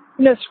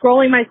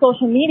 scrolling my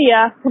social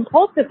media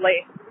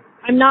compulsively.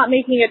 I'm not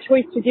making a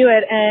choice to do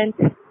it, and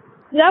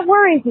that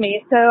worries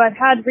me. So I've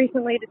had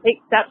recently to take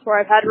steps where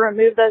I've had to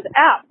remove those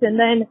apps. And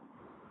then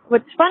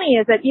what's funny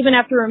is that even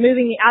after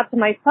removing the apps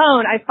on my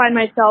phone, I find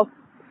myself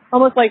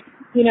almost like,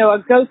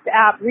 a ghost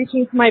app,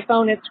 reaching to my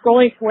phone and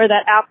scrolling to where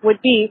that app would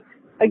be,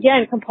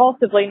 again,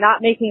 compulsively,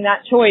 not making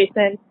that choice.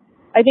 And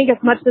I think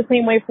it's much the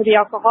same way for the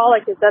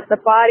alcoholic, is that the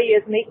body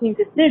is making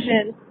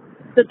decisions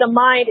that the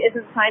mind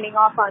isn't signing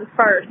off on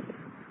first.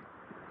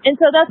 And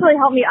so that's really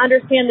helped me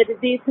understand the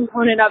disease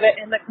component of it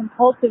and the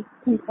compulsive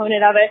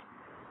component of it.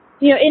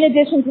 In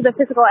addition to the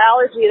physical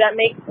allergy that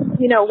makes,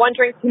 one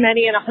drink too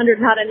many and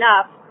 100 not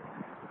enough.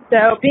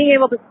 So being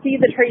able to see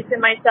the traits in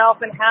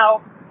myself and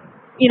how,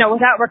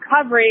 without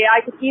recovery,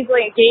 I could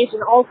easily engage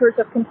in all sorts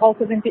of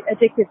compulsive and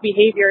addictive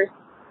behaviors,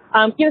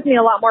 gives me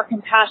a lot more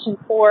compassion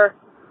for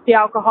the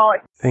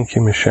alcoholic. Thank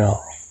you,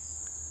 Michelle.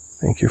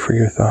 Thank you for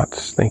your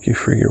thoughts. Thank you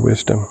for your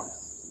wisdom.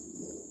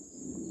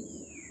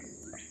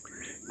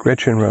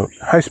 Gretchen wrote,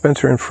 "Hi,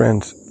 Spencer and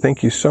friends.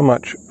 Thank you so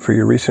much for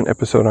your recent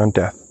episode on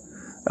death.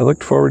 I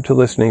looked forward to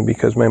listening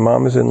because my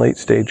mom is in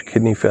late-stage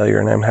kidney failure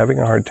and I'm having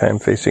a hard time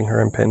facing her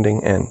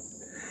impending end.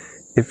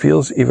 It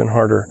feels even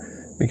harder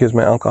because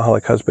my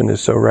alcoholic husband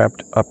is so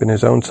wrapped up in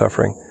his own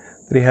suffering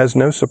that he has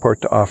no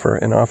support to offer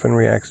and often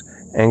reacts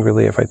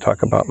angrily if I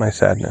talk about my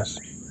sadness.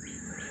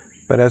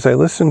 But as I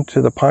listened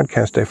to the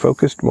podcast, I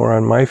focused more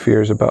on my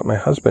fears about my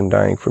husband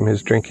dying from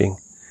his drinking.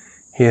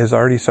 He has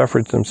already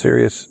suffered some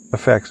serious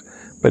effects,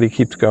 but he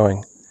keeps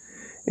going.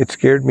 It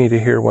scared me to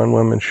hear one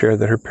woman share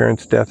that her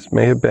parents' deaths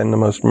may have been the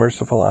most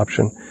merciful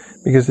option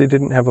because they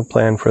didn't have a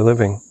plan for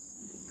living.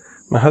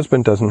 My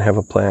husband doesn't have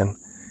a plan.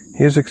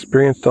 He has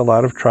experienced a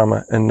lot of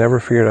trauma and never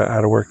figured out how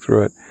to work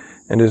through it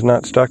and is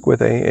not stuck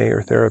with AA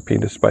or therapy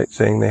despite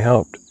saying they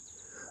helped.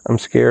 I'm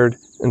scared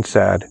and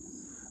sad.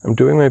 I'm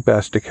doing my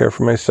best to care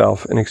for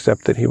myself and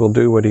accept that he will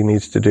do what he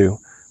needs to do,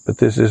 but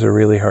this is a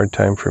really hard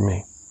time for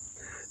me.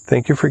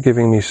 Thank you for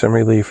giving me some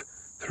relief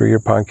through your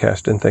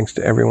podcast, and thanks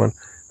to everyone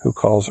who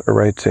calls or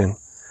writes in.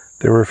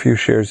 There were a few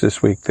shares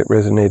this week that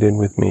resonated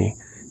with me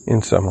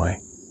in some way."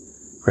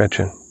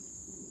 Gretchen.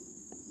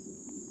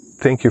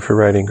 Thank you for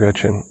writing,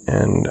 Gretchen,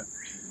 and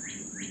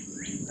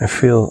I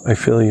feel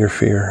your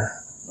fear.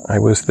 I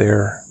was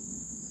there.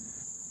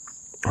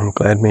 I'm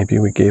glad maybe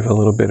we gave a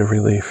little bit of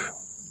relief.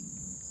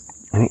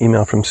 An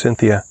email from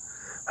Cynthia.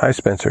 "Hi,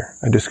 Spencer.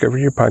 I discovered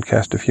your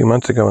podcast a few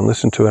months ago and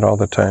listened to it all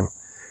the time.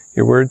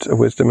 Your words of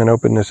wisdom and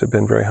openness have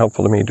been very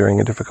helpful to me during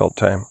a difficult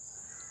time.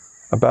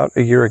 About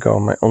a year ago,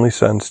 my only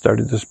son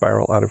started to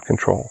spiral out of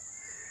control.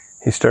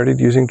 He started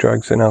using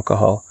drugs and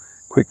alcohol,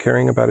 quit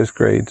caring about his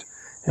grades,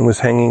 and was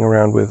hanging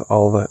around with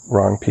all the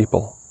wrong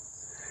people.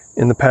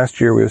 In the past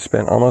year, we have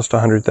spent almost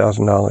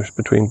 $100,000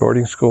 between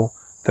boarding school,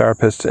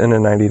 therapists, and a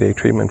 90-day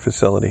treatment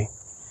facility,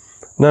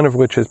 none of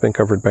which has been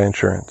covered by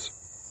insurance.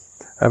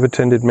 I've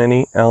attended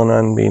many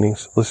Al-Anon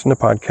meetings, listened to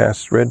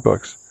podcasts, read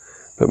books,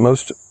 but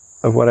most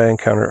of what I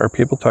encounter are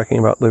people talking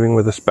about living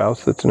with a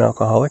spouse that's an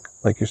alcoholic,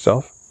 like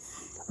yourself,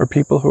 or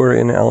people who are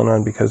in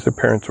Al-Anon because their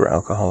parents were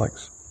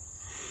alcoholics.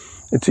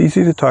 It's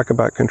easy to talk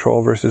about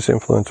control versus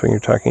influence when you're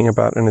talking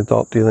about an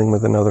adult dealing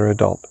with another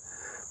adult,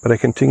 but I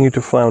continue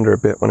to flounder a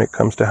bit when it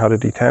comes to how to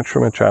detach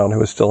from a child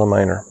who is still a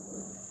minor.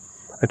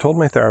 I told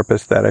my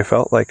therapist that I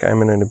felt like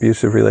I'm in an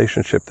abusive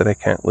relationship that I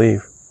can't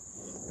leave.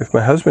 If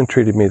my husband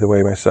treated me the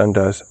way my son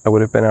does, I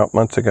would have been out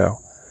months ago.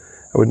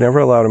 I would never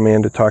allow a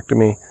man to talk to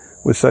me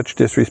with such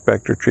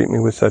disrespect or treat me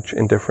with such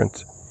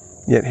indifference.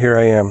 Yet here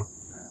I am,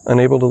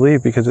 unable to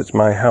leave because it's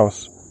my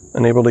house,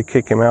 unable to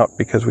kick him out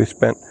because we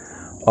spent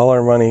all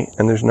our money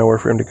and there's nowhere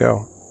for him to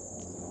go.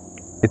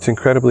 It's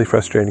incredibly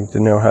frustrating to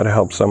know how to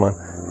help someone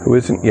who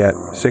isn't yet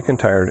sick and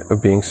tired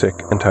of being sick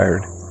and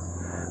tired.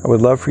 I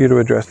would love for you to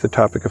address the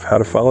topic of how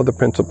to follow the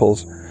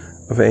principles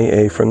of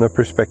AA from the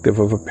perspective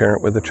of a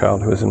parent with a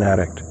child who is an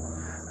addict.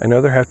 I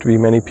know there have to be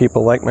many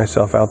people like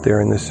myself out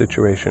there in this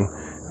situation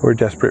who are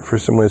desperate for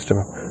some wisdom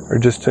or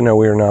just to know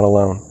we are not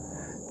alone.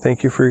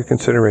 Thank you for your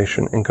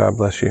consideration and God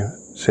bless you,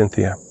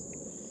 Cynthia.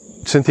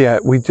 Cynthia,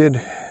 we did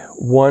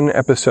one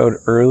episode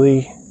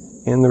early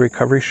in the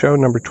recovery show.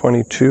 Number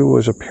 22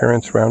 was a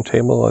parents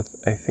roundtable.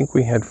 I think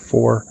we had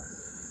 4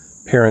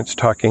 parents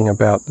talking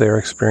about their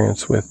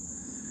experience with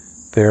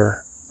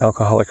their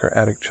alcoholic or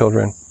addict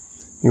children.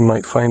 You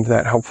might find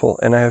that helpful.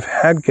 And I have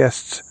had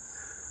guests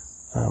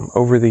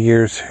over the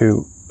years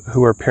who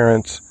are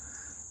parents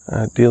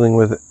dealing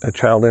with a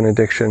child in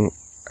addiction.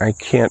 I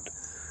can't,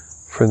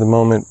 for the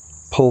moment,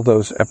 pull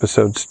those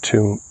episodes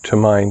to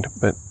mind,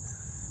 but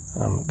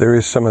there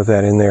is some of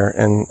that in there,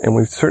 and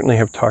we certainly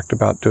have talked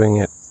about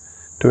doing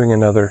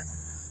another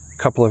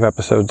couple of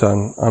episodes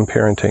on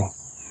parenting,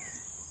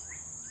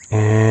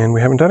 and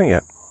we haven't done it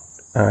yet.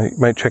 You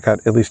might check out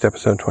at least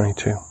episode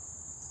 22.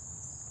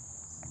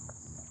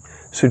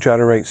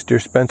 Sujata writes, Dear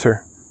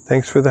Spencer,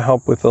 thanks for the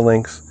help with the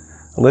links.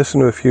 I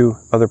listened to a few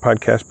other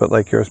podcasts, but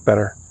like yours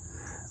better.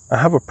 I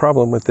have a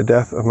problem with the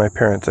death of my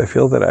parents. I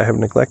feel that I have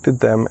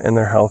neglected them and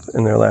their health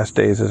in their last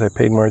days as I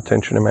paid more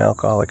attention to my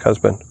alcoholic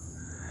husband.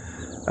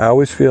 I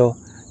always feel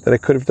that I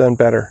could have done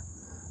better.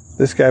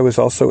 This guy was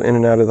also in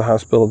and out of the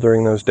hospital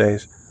during those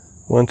days,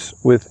 once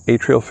with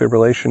atrial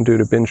fibrillation due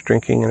to binge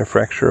drinking and a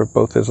fracture of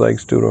both his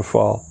legs due to a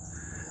fall.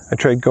 I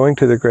tried going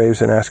to their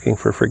graves and asking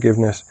for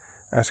forgiveness,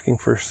 asking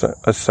for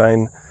a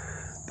sign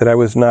that I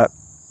was not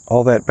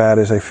all that bad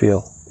as I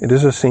feel. It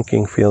is a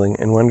sinking feeling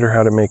and wonder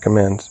how to make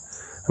amends.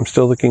 I'm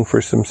still looking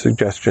for some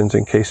suggestions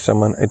in case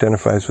someone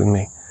identifies with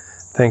me.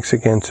 Thanks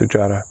again,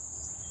 Sujata.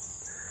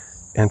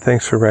 And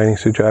thanks for writing,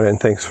 Sujata, and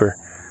thanks for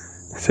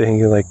saying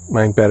you like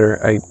mine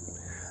better.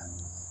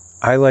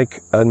 I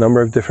like a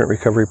number of different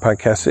recovery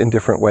podcasts in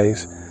different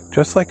ways,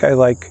 just like I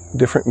like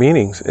different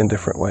meanings in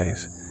different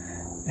ways.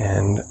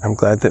 And I'm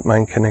glad that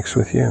mine connects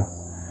with you.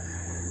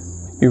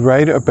 You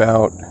write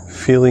about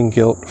feeling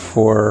guilt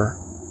for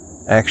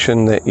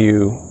action that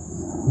you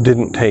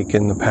didn't take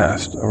in the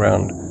past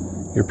around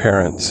your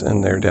parents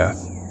and their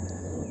death.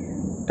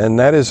 And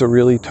that is a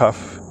really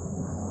tough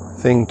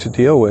thing to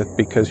deal with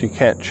because you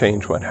can't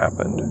change what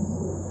happened.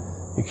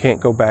 You can't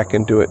go back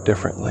and do it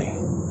differently.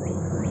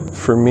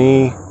 For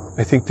me,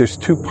 I think there's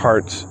 2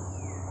 parts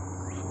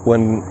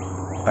when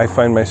I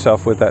find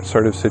myself with that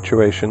sort of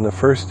situation. The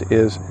first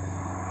is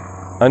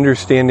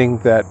understanding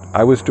that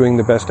I was doing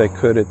the best I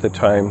could at the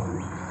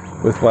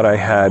time with what I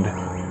had,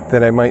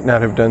 that I might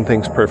not have done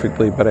things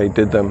perfectly, but I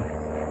did them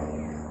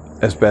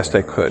as best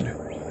I could.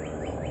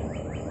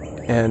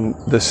 And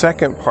the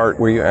second part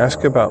where you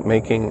ask about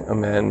making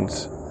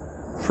amends,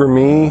 for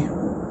me,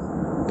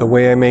 the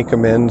way I make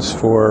amends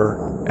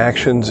for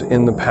actions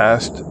in the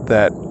past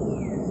that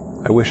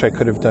I wish I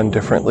could have done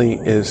differently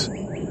is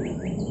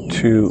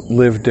to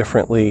live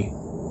differently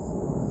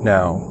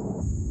now.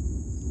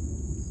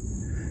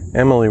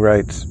 Emily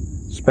writes,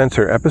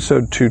 Spencer,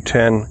 episode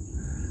 210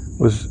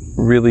 was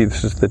really,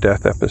 this is the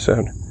death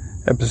episode.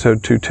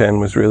 Episode 210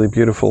 was really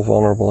beautiful,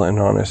 vulnerable, and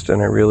honest,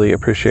 and I really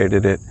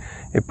appreciated it.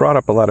 It brought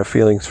up a lot of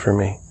feelings for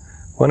me.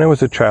 When I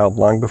was a child,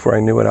 long before I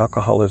knew what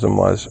alcoholism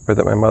was, or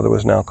that my mother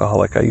was an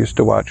alcoholic, I used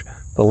to watch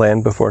The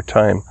Land Before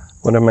Time,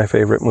 one of my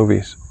favorite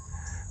movies.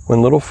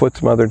 When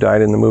Littlefoot's mother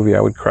died in the movie,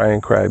 I would cry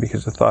and cry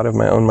because the thought of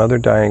my own mother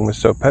dying was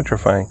so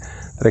petrifying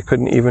that I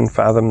couldn't even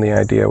fathom the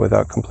idea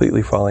without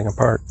completely falling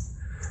apart.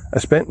 I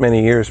spent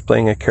many years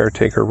playing a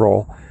caretaker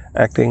role,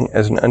 acting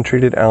as an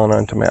untreated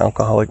Al-Anon to my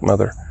alcoholic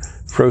mother,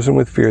 frozen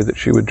with fear that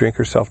she would drink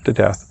herself to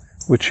death,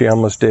 which she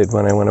almost did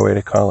when I went away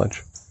to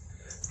college.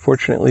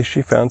 Fortunately,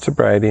 she found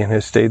sobriety and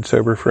has stayed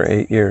sober for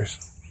 8 years.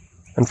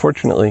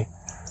 Unfortunately,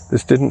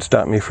 this didn't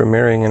stop me from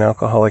marrying an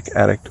alcoholic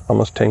addict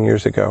almost 10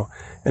 years ago,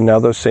 and now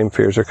those same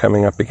fears are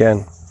coming up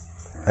again.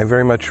 I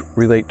very much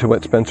relate to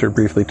what Spencer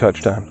briefly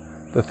touched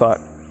on, the thought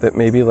that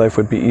maybe life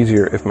would be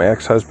easier if my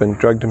ex-husband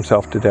drugged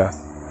himself to death.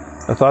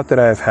 A thought that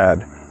I have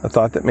had, a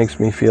thought that makes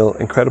me feel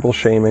incredible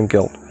shame and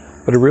guilt,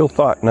 but a real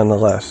thought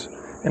nonetheless.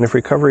 And if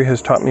recovery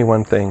has taught me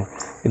one thing,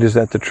 it is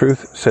that the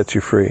truth sets you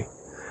free.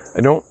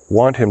 I don't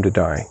want him to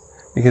die,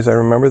 because I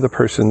remember the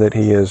person that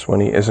he is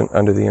when he isn't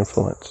under the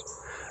influence.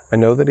 I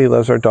know that he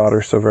loves our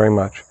daughter so very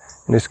much,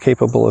 and is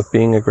capable of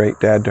being a great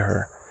dad to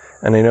her,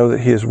 and I know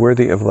that he is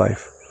worthy of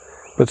life.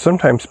 But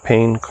sometimes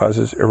pain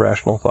causes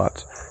irrational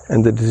thoughts,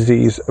 and the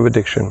disease of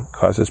addiction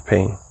causes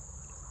pain.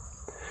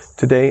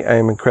 Today, I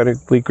am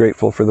incredibly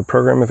grateful for the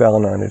program of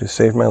Al-Anon. It has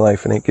saved my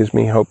life, and it gives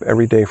me hope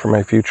every day for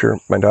my future,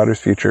 my daughter's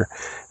future,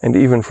 and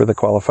even for the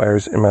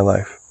qualifiers in my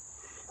life.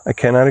 I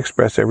cannot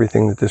express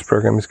everything that this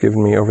program has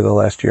given me over the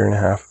last year and a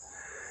half.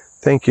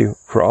 Thank you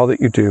for all that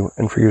you do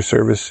and for your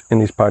service in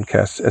these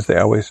podcasts, as they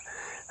always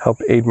help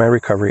aid my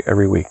recovery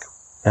every week.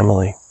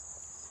 Emily.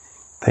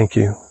 Thank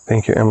you.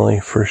 Thank you, Emily,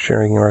 for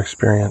sharing your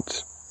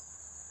experience.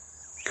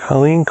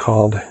 Colleen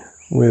called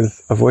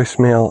with a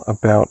voicemail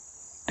about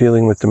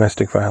dealing with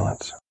domestic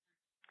violence.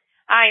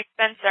 Hi,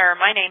 Spencer.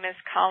 My name is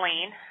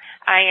Colleen.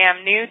 I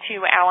am new to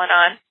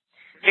Al-Anon,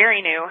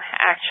 very new,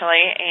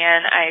 actually,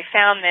 and I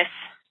found this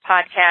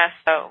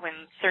podcast when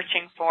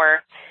searching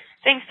for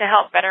things to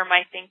help better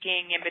my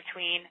thinking in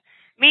between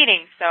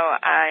meetings. So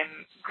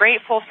I'm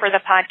grateful for the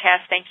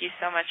podcast. Thank you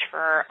so much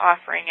for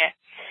offering it.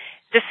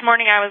 This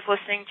morning I was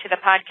listening to the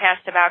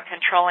podcast about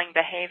controlling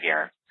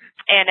behavior,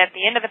 and at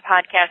the end of the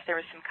podcast there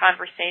was some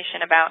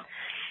conversation about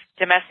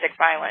domestic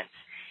violence.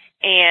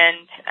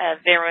 And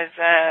there was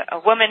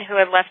a woman who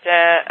had left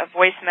a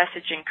voice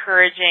message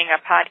encouraging a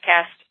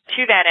podcast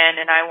to that end,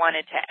 and I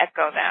wanted to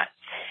echo that.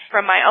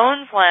 From my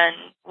own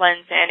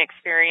lens and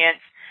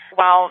experience,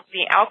 while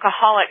the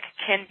alcoholic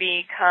can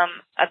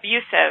become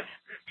abusive,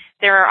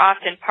 there are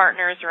often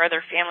partners or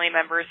other family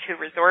members who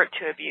resort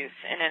to abuse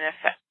in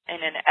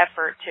an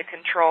effort to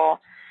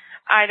control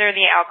either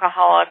the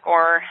alcoholic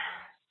or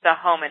the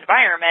home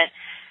environment,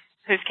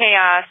 whose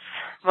chaos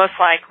most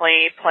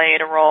likely played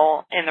a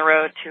role in the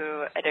road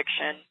to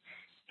addiction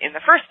in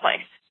the first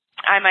place.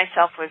 I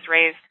myself was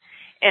raised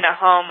in a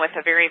home with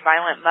a very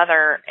violent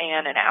mother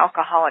and an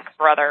alcoholic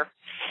brother.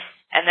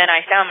 And then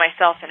I found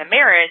myself in a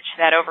marriage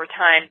that over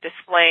time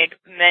displayed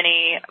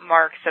many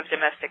marks of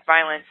domestic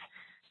violence,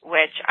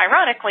 which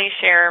ironically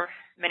share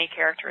many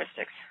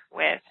characteristics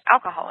with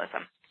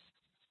alcoholism.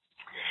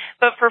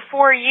 But for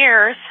 4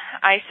 years,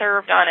 I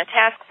served on a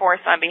task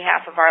force on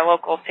behalf of our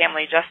local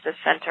Family Justice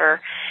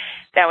Center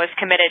that was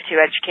committed to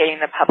educating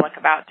the public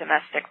about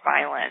domestic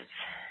violence.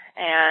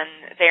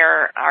 And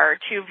there are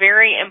two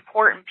very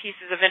important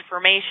pieces of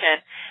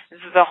information.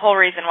 This is the whole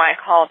reason why I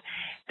called,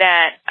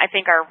 that I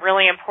think are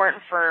really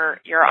important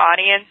for your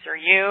audience or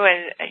you,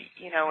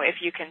 if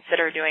you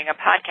consider doing a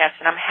podcast.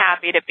 And I'm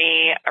happy to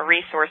be a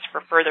resource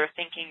for further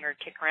thinking or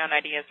kick around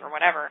ideas or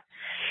whatever.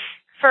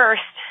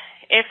 First,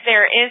 if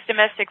there is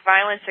domestic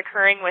violence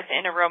occurring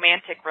within a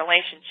romantic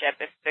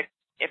relationship,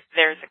 if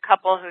there's a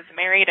couple who's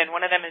married and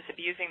one of them is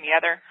abusing the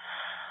other,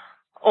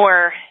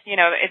 or,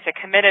 it's a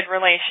committed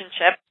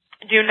relationship,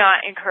 do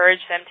not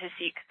encourage them to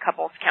seek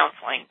couples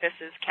counseling. This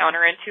is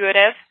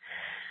counterintuitive.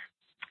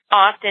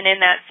 Often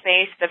in that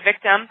space, the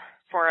victim,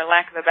 for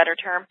lack of a better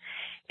term,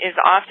 is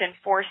often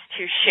forced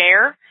to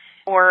share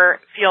or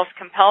feels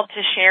compelled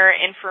to share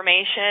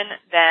information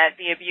that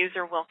the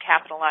abuser will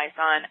capitalize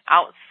on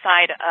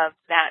outside of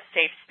that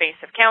safe space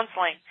of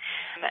counseling,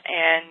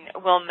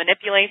 and will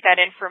manipulate that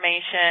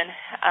information,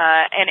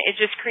 and it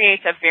just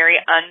creates a very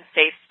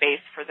unsafe space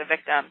for the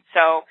victim.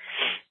 So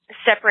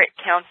separate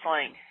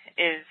counseling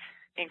is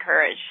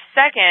encouraged.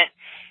 Second,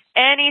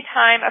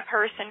 anytime a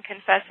person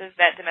confesses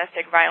that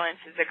domestic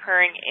violence is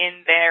occurring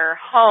in their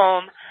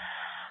home,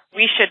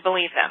 we should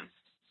believe them.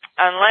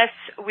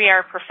 Unless we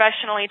are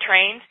professionally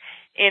trained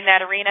in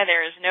that arena,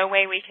 there is no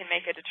way we can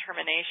make a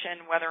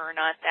determination whether or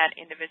not that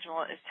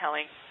individual is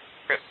telling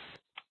the truth.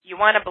 You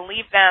want to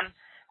believe them.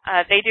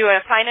 They do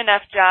a fine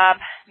enough job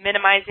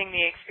minimizing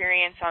the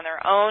experience on their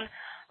own.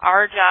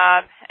 Our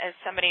job as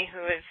somebody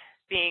who is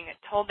being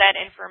told that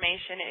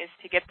information is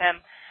to get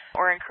them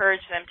or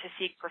encourage them to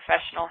seek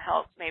professional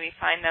help, maybe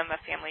find them a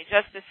family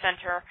justice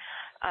center,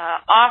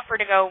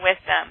 offer to go with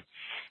them.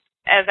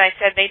 As I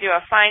said, they do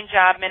a fine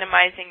job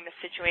minimizing the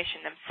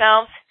situation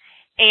themselves,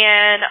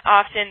 and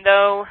often,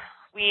 though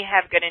we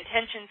have good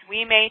intentions,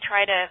 we may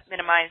try to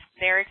minimize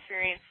their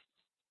experience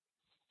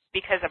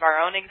because of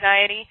our own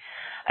anxiety,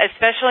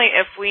 especially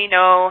if we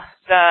know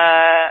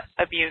the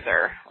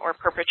abuser or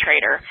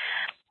perpetrator.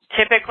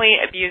 Typically,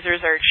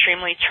 abusers are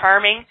extremely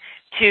charming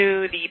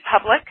to the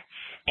public,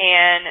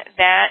 and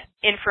that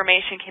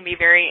information can be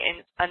very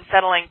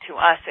unsettling to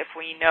us if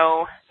we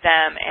know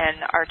them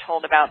and are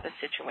told about the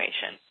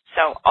situation.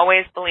 So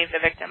always believe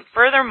the victim.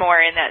 Furthermore,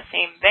 in that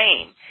same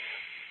vein,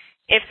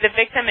 if the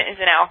victim is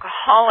an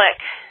alcoholic,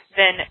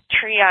 then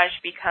triage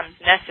becomes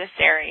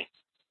necessary.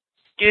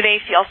 Do they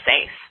feel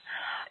safe?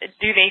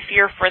 Do they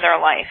fear for their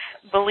life?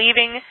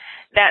 Believing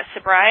that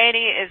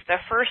sobriety is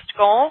the first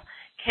goal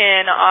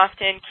can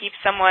often keep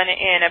someone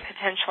in a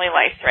potentially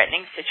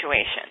life-threatening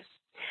situation.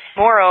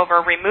 Moreover,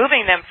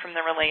 removing them from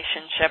the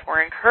relationship or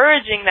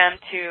encouraging them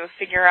to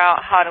figure out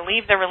how to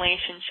leave the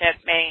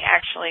relationship may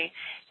actually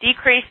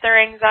decrease their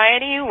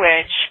anxiety,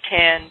 which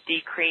can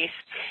decrease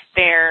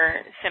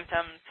their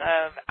symptoms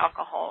of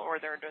alcohol or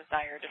their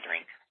desire to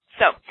drink.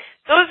 So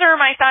those are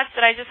my thoughts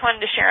that I just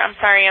wanted to share. I'm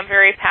sorry, I'm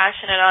very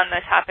passionate on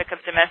the topic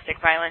of domestic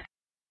violence.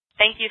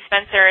 Thank you,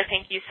 Spencer.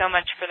 Thank you so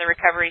much for the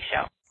Recovery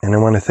Show. And I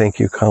want to thank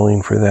you,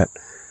 Colleen, for that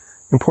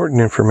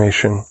important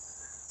information,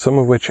 some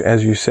of which,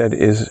 as you said,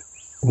 is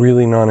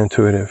really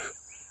non-intuitive.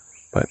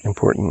 but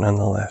important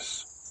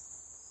nonetheless.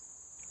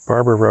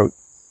 Barbara wrote,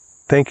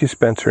 "Thank you,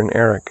 Spencer and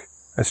Eric.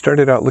 I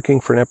started out looking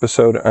for an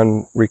episode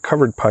on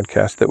Recovered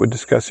podcast that would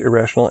discuss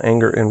irrational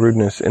anger and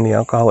rudeness in the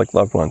alcoholic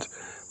loved ones,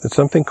 but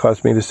something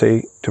caused me to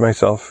say to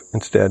myself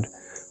instead,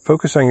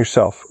 focus on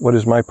yourself. What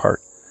is my part?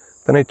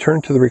 Then I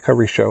turned to the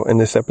Recovery Show and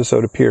this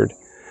episode appeared.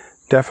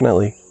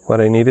 Definitely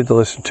what I needed to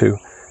listen to,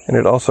 and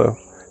it also,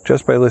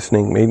 just by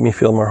listening, made me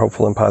feel more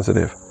hopeful and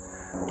positive.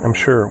 I'm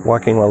sure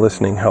walking while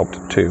listening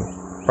helped too."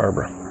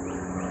 Barbara.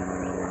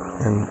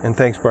 And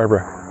thanks,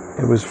 Barbara.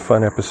 It was a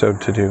fun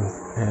episode to do.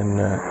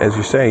 And as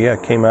you say,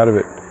 came out of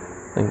it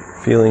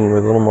feeling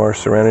with a little more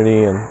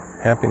serenity and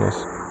happiness,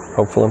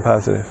 hopeful and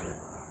positive.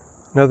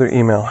 Another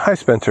email. "Hi,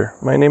 Spencer.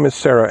 My name is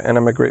Sarah, and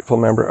I'm a grateful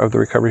member of the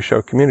Recovery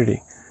Show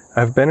community.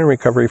 I've been in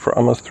recovery for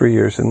almost 3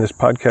 years, and this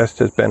podcast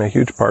has been a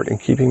huge part in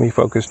keeping me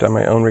focused on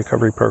my own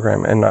recovery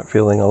program and not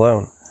feeling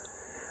alone.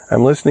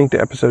 I'm listening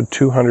to episode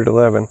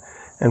 211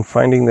 and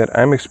finding that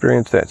I'm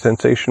experiencing that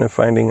sensation of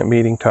finding a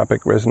meeting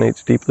topic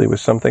resonates deeply with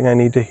something I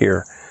need to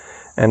hear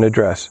and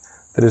address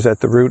that is at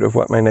the root of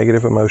what my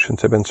negative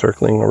emotions have been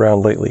circling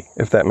around lately,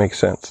 if that makes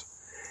sense.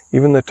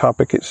 Even the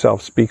topic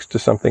itself speaks to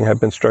something I've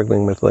been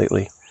struggling with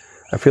lately.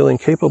 I feel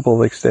incapable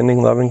of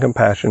extending love and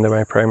compassion to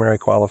my primary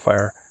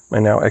qualifier, my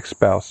now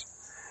ex-spouse,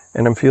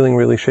 and I'm feeling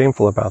really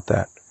shameful about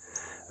that.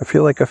 I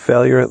feel like a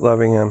failure at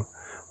loving him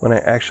when I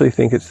actually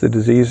think it's the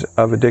disease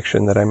of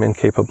addiction that I'm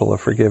incapable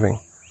of forgiving,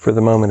 for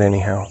the moment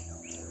anyhow.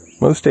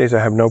 Most days I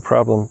have no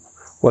problem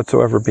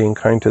whatsoever being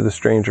kind to the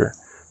stranger,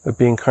 but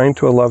being kind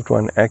to a loved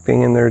one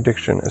acting in their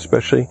addiction,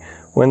 especially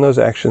when those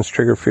actions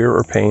trigger fear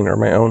or pain or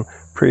my own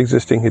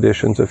pre-existing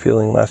conditions of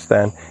feeling less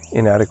than,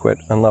 inadequate,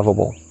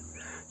 unlovable,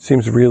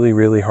 seems really,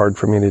 really hard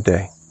for me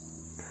today.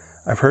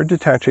 I've heard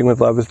detaching with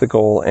love is the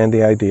goal and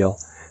the ideal,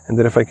 and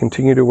that if I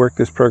continue to work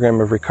this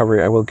program of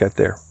recovery, I will get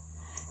there.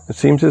 It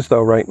seems as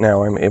though right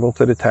now I'm able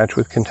to detach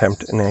with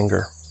contempt and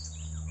anger.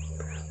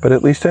 But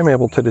at least I'm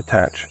able to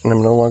detach, and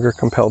I'm no longer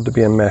compelled to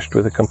be enmeshed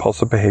with the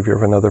compulsive behavior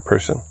of another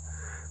person.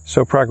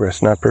 So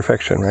progress, not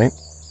perfection, right?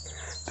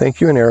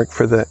 Thank you and Eric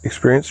for the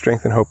experience,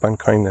 strength, and hope on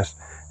kindness,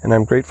 and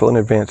I'm grateful in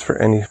advance for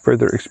any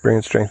further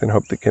experience, strength, and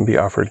hope that can be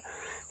offered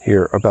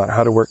here about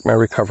how to work my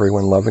recovery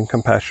when love and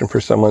compassion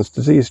for someone's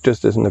disease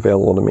just isn't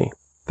available to me.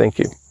 Thank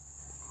you."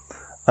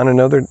 On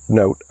another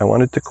note, I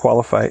wanted to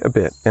qualify a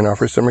bit and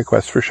offer some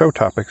requests for show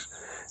topics,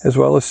 as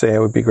well as say I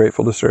would be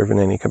grateful to serve in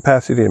any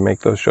capacity to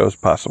make those shows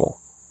possible.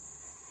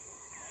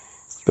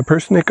 The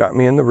person that got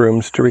me in the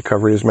rooms to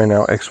recovery is my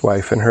now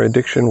ex-wife, and her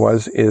addiction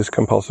is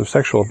compulsive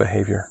sexual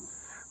behavior.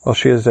 While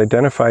she is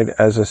identified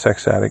as a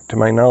sex addict, to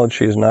my knowledge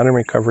she is not in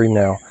recovery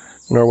now,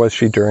 nor was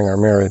she during our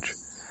marriage.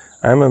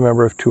 I am a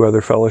member of 2 other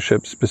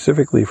fellowships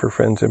specifically for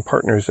friends and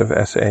partners of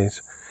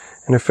SAs,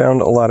 and have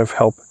found a lot of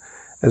help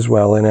as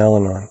well in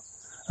Al-Anon.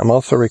 I'm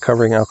also a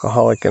recovering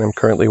alcoholic, and I'm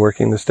currently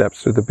working the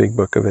steps through the Big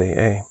Book of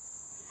AA.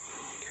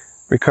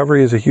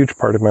 Recovery is a huge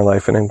part of my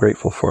life, and I'm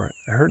grateful for it.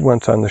 I heard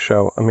once on the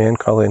show a man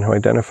call in who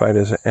identified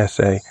as an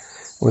SA and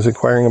was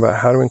inquiring about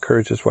how to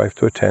encourage his wife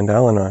to attend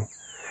Al-Anon.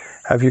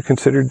 Have you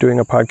considered doing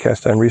a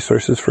podcast on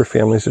resources for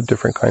families of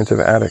different kinds of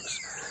addicts?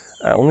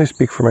 I only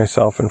speak for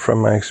myself and from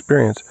my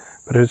experience,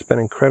 but it has been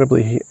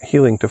incredibly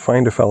healing to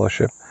find a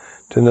fellowship,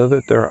 to know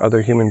that there are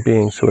other human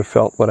beings who have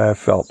felt what I have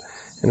felt,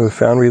 and who have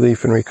found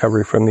relief and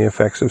recovery from the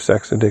effects of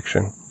sex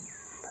addiction.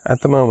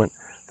 At the moment,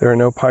 there are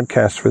no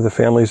podcasts for the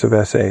families of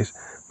SAs,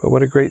 but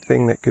what a great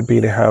thing that could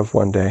be to have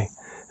one day,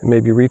 and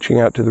maybe reaching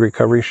out to the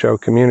Recovery Show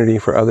community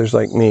for others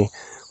like me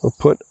will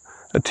put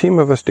a team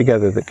of us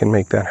together that can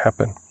make that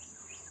happen.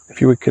 If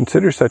you would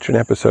consider such an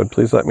episode,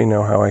 please let me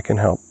know how I can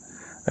help.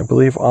 I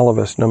believe all of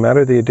us, no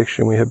matter the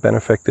addiction we have been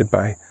affected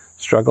by,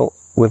 struggle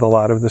with a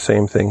lot of the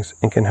same things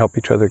and can help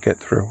each other get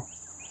through.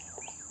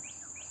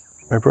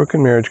 My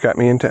broken marriage got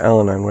me into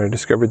Al-Anon, where I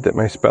discovered that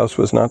my spouse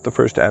was not the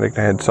first addict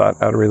I had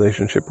sought out a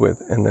relationship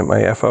with, and that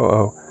my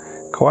FOO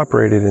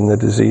cooperated in the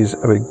disease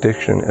of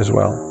addiction as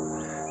well.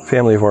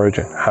 Family of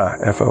origin,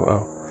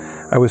 FOO.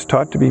 I was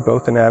taught to be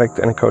both an addict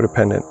and a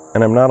codependent,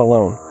 and I'm not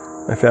alone.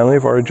 My family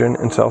of origin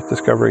and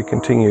self-discovery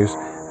continues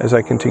as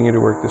I continue to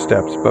work the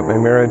steps, but my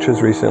marriage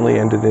has recently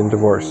ended in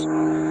divorce.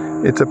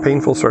 It's a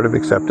painful sort of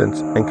acceptance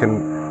and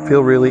can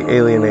feel really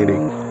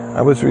alienating.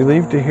 I was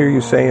relieved to hear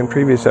you say in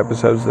previous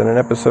episodes that an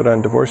episode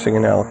on divorcing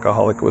an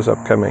alcoholic was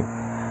upcoming.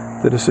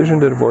 The decision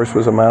to divorce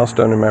was a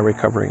milestone in my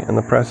recovery, and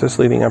the process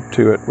leading up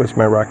to it was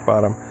my rock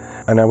bottom,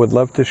 and I would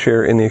love to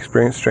share in the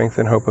experience, strength,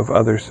 and hope of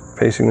others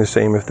facing the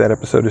same if that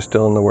episode is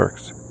still in the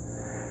works.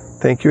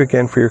 Thank you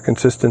again for your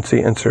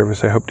consistency and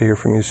service. I hope to hear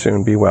from you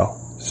soon. Be well.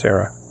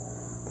 Sarah.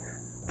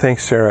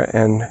 Thanks, Sarah,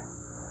 and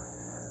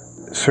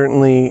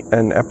certainly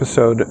an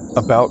episode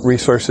about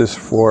resources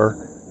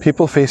for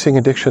people facing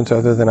addictions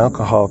other than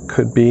alcohol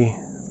could be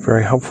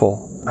very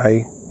helpful.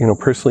 I,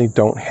 personally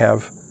don't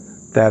have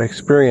that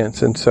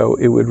experience, and so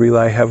it would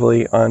rely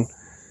heavily on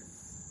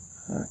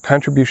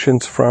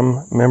contributions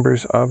from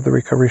members of the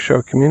Recovery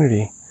Show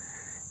community.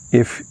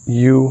 If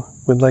you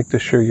would like to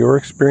share your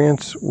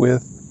experience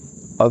with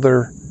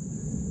other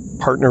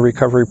partner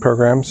recovery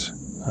programs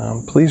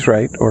please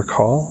write or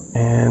call,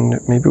 and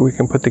maybe we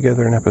can put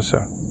together an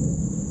episode.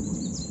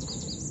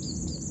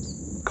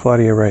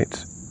 Claudia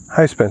writes,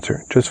 "Hi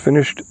Spencer, just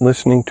finished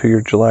listening to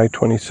your July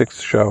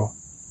 26th show."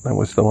 That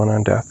was the one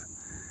on death.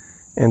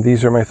 "And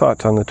these are my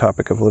thoughts on the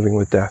topic of living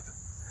with death.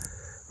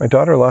 My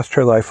daughter lost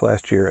her life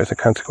last year as a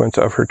consequence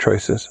of her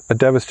choices, a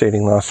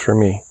devastating loss for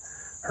me.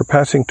 Her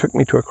passing took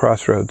me to a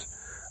crossroads.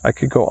 I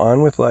could go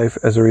on with life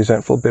as a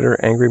resentful, bitter,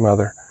 angry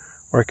mother,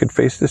 or I could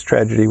face this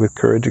tragedy with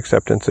courage,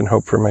 acceptance, and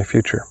hope for my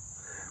future.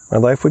 My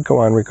life would go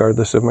on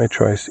regardless of my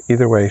choice.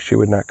 Either way, she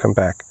would not come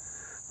back.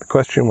 The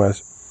question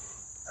was,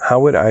 how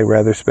would I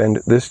rather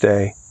spend this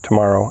day,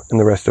 tomorrow, and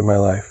the rest of my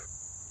life?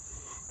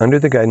 Under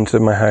the guidance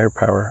of my higher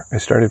power, I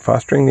started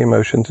fostering the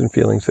emotions and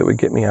feelings that would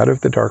get me out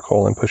of the dark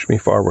hole and push me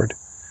forward.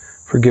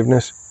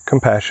 Forgiveness,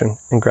 compassion,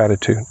 and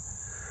gratitude.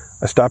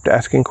 I stopped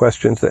asking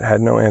questions that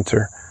had no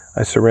answer.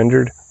 I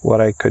surrendered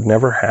what I could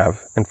never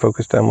have and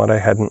focused on what I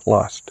hadn't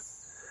lost.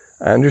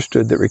 I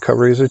understood that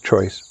recovery is a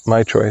choice,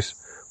 my choice,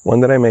 one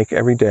that I make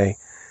every day,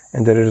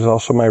 and that it is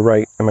also my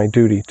right and my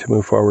duty to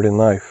move forward in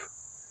life.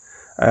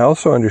 I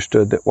also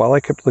understood that while I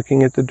kept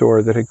looking at the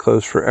door that had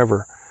closed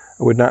forever,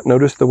 I would not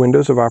notice the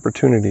windows of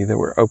opportunity that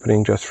were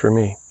opening just for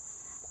me.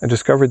 I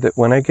discovered that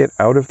when I get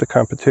out of the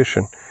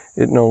competition,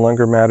 it no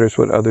longer matters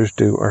what others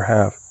do or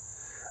have.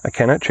 I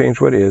cannot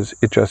change what is,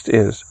 it just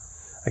is.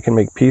 I can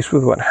make peace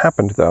with what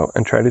happened, though,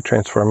 and try to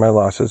transform my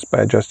losses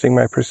by adjusting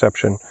my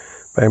perception,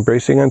 by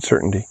embracing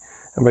uncertainty,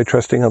 and by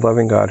trusting a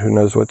loving God who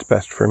knows what's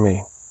best for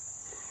me.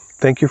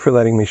 Thank you for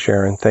letting me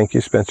share, and thank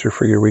you, Spencer,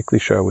 for your weekly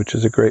show, which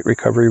is a great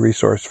recovery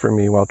resource for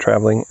me while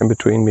traveling and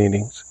between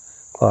meetings.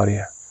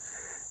 Claudia."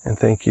 And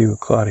thank you,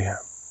 Claudia.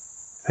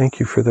 Thank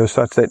you for those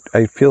thoughts. That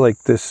I feel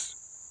like this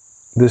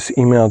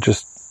email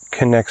just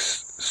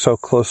connects so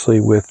closely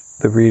with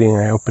the reading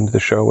I opened the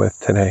show with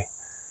today.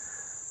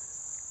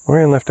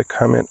 Lorianne left a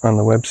comment on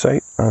the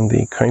website on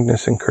the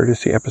Kindness and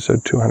Courtesy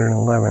episode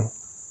 211.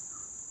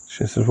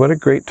 She says, "What a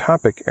great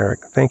topic, Eric.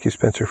 Thank you,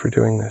 Spencer, for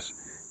doing this.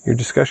 Your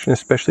discussion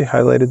especially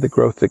highlighted the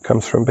growth that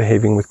comes from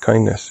behaving with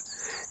kindness.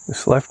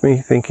 This left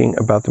me thinking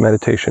about the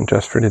meditation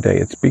just for today.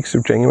 It speaks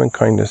of genuine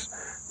kindness,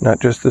 not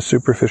just the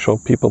superficial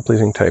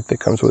people-pleasing type that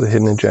comes with a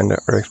hidden agenda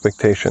or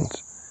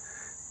expectations.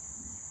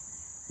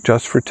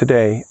 Just for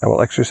today, I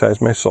will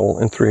exercise my soul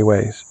in 3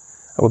 ways.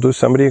 I will do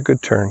somebody a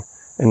good turn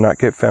and not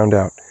get found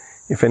out.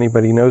 If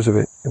anybody knows of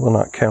it, it will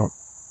not count."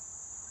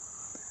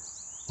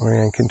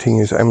 Lorianne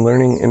continues, "I'm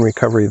learning in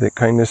recovery that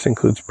kindness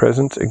includes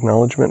presence,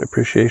 acknowledgement,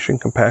 appreciation,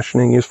 compassion,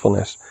 and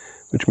usefulness,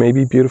 which may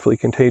be beautifully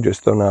contagious,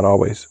 though not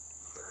always.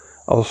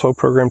 Also,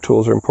 program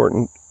tools are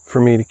important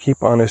for me to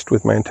keep honest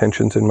with my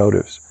intentions and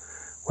motives.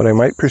 What I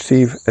might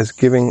perceive as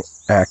giving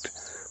act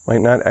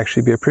might not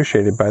actually be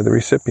appreciated by the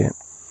recipient.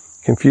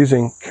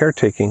 Confusing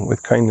caretaking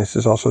with kindness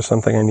is also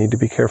something I need to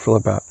be careful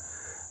about.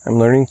 I'm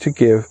learning to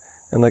give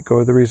and let go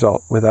of the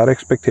result without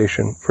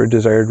expectation for a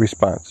desired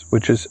response,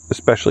 which is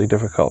especially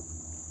difficult."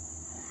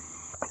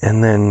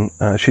 And then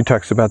she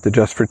talks about the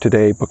Just for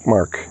Today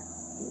bookmark,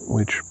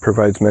 which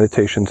provides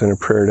meditations and a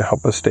prayer to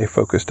help us stay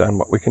focused on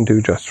what we can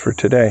do just for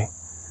today.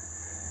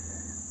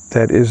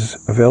 That is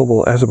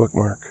available as a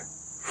bookmark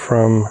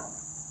from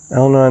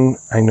Al-Anon.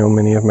 I know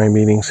many of my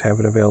meetings have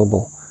it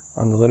available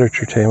on the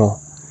literature table.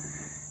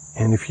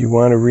 And if you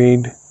want to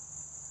read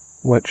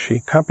what she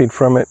copied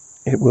from it,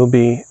 it will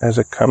be as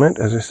a comment,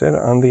 as I said,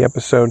 on the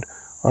episode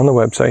on the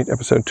website,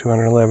 episode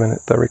 211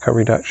 at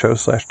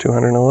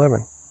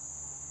therecovery.show/211.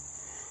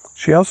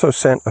 She also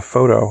sent a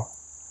photo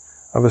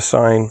of a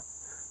sign,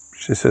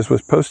 she says,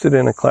 was posted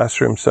in a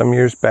classroom some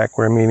years back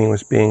where a meeting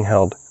was being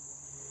held.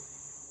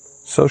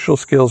 "Social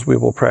skills we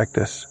will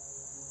practice.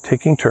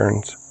 Taking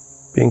turns,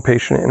 being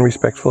patient and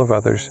respectful of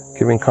others,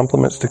 giving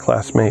compliments to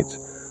classmates,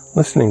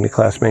 listening to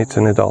classmates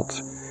and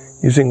adults,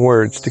 using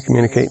words to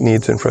communicate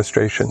needs and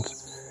frustrations,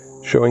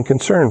 showing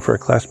concern for a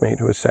classmate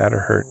who is sad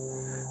or hurt,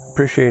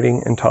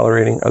 appreciating and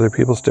tolerating other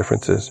people's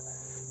differences,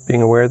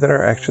 being aware that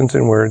our actions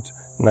and words,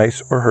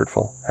 nice or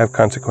hurtful, have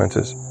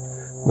consequences,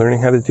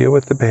 learning how to deal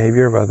with the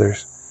behavior of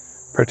others,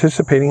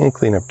 participating in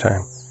cleanup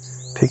time,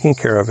 taking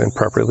care of and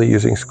properly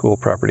using school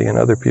property and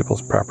other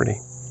people's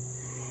property."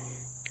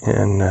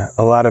 And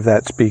a lot of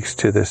that speaks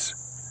to this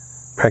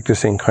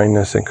practicing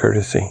kindness and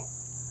courtesy.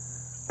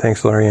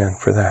 Thanks, Lorianne,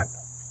 for that.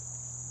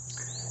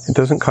 It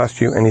doesn't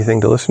cost you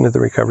anything to listen to the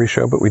Recovery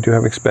Show, but we do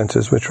have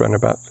expenses which run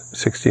about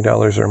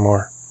 $60 or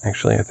more,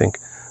 actually, I think,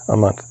 a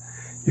month.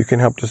 You can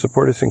help to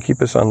support us and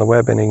keep us on the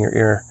web and in your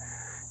ear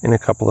in a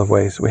couple of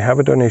ways. We have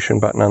a donation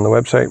button on the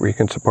website where you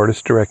can support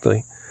us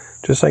directly,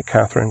 just like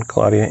Catherine,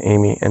 Claudia,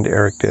 Amy, and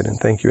Eric did. And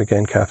thank you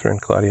again, Catherine,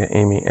 Claudia,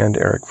 Amy, and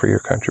Eric for your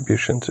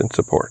contributions and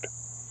support.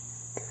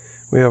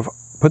 We have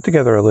put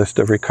together a list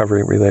of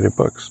recovery-related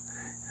books.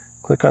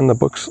 Click on the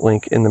books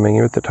link in the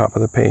menu at the top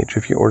of the page.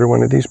 If you order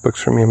one of these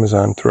books from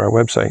Amazon through our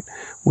website,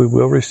 we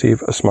will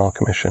receive a small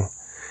commission.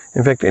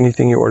 In fact,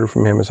 anything you order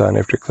from Amazon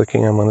after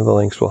clicking on one of the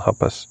links will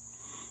help us.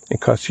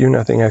 It costs you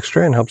nothing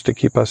extra and helps to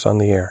keep us on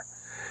the air.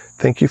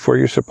 Thank you for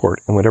your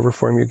support in whatever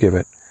form you give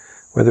it.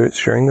 Whether it's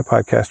sharing the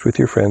podcast with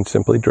your friends,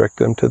 simply direct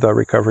them to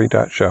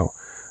therecovery.show,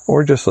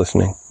 or just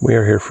listening, we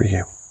are here for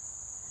you.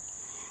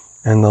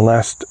 And the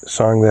last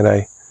song that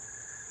I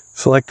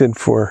selected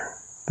for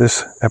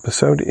this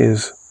episode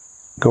is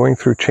Going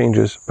Through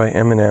Changes by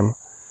Eminem,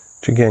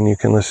 which again you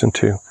can listen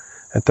to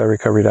at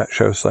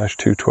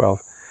therecovery.show/212.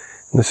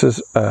 And this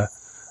is a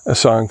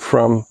song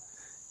from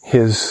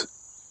his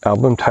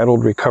album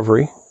titled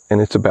Recovery,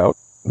 and it's about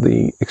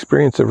the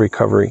experience of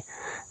recovery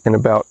and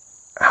about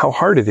how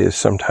hard it is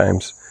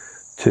sometimes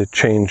to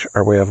change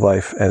our way of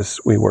life as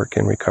we work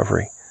in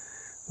recovery,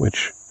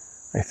 which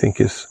I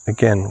think is,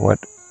 again,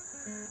 what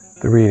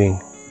the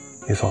reading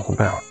is all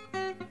about.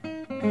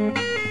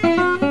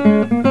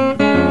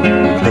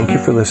 Thank you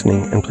for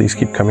listening, and please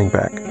keep coming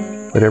back.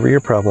 Whatever your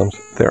problems,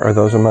 there are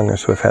those among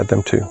us who have had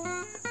them too.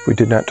 If we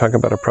did not talk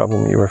about a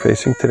problem you are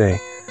facing today,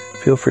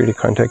 feel free to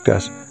contact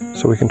us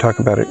so we can talk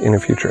about it in a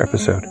future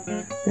episode.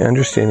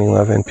 Understanding,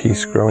 love, and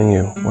peace growing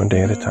you one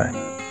day at a time.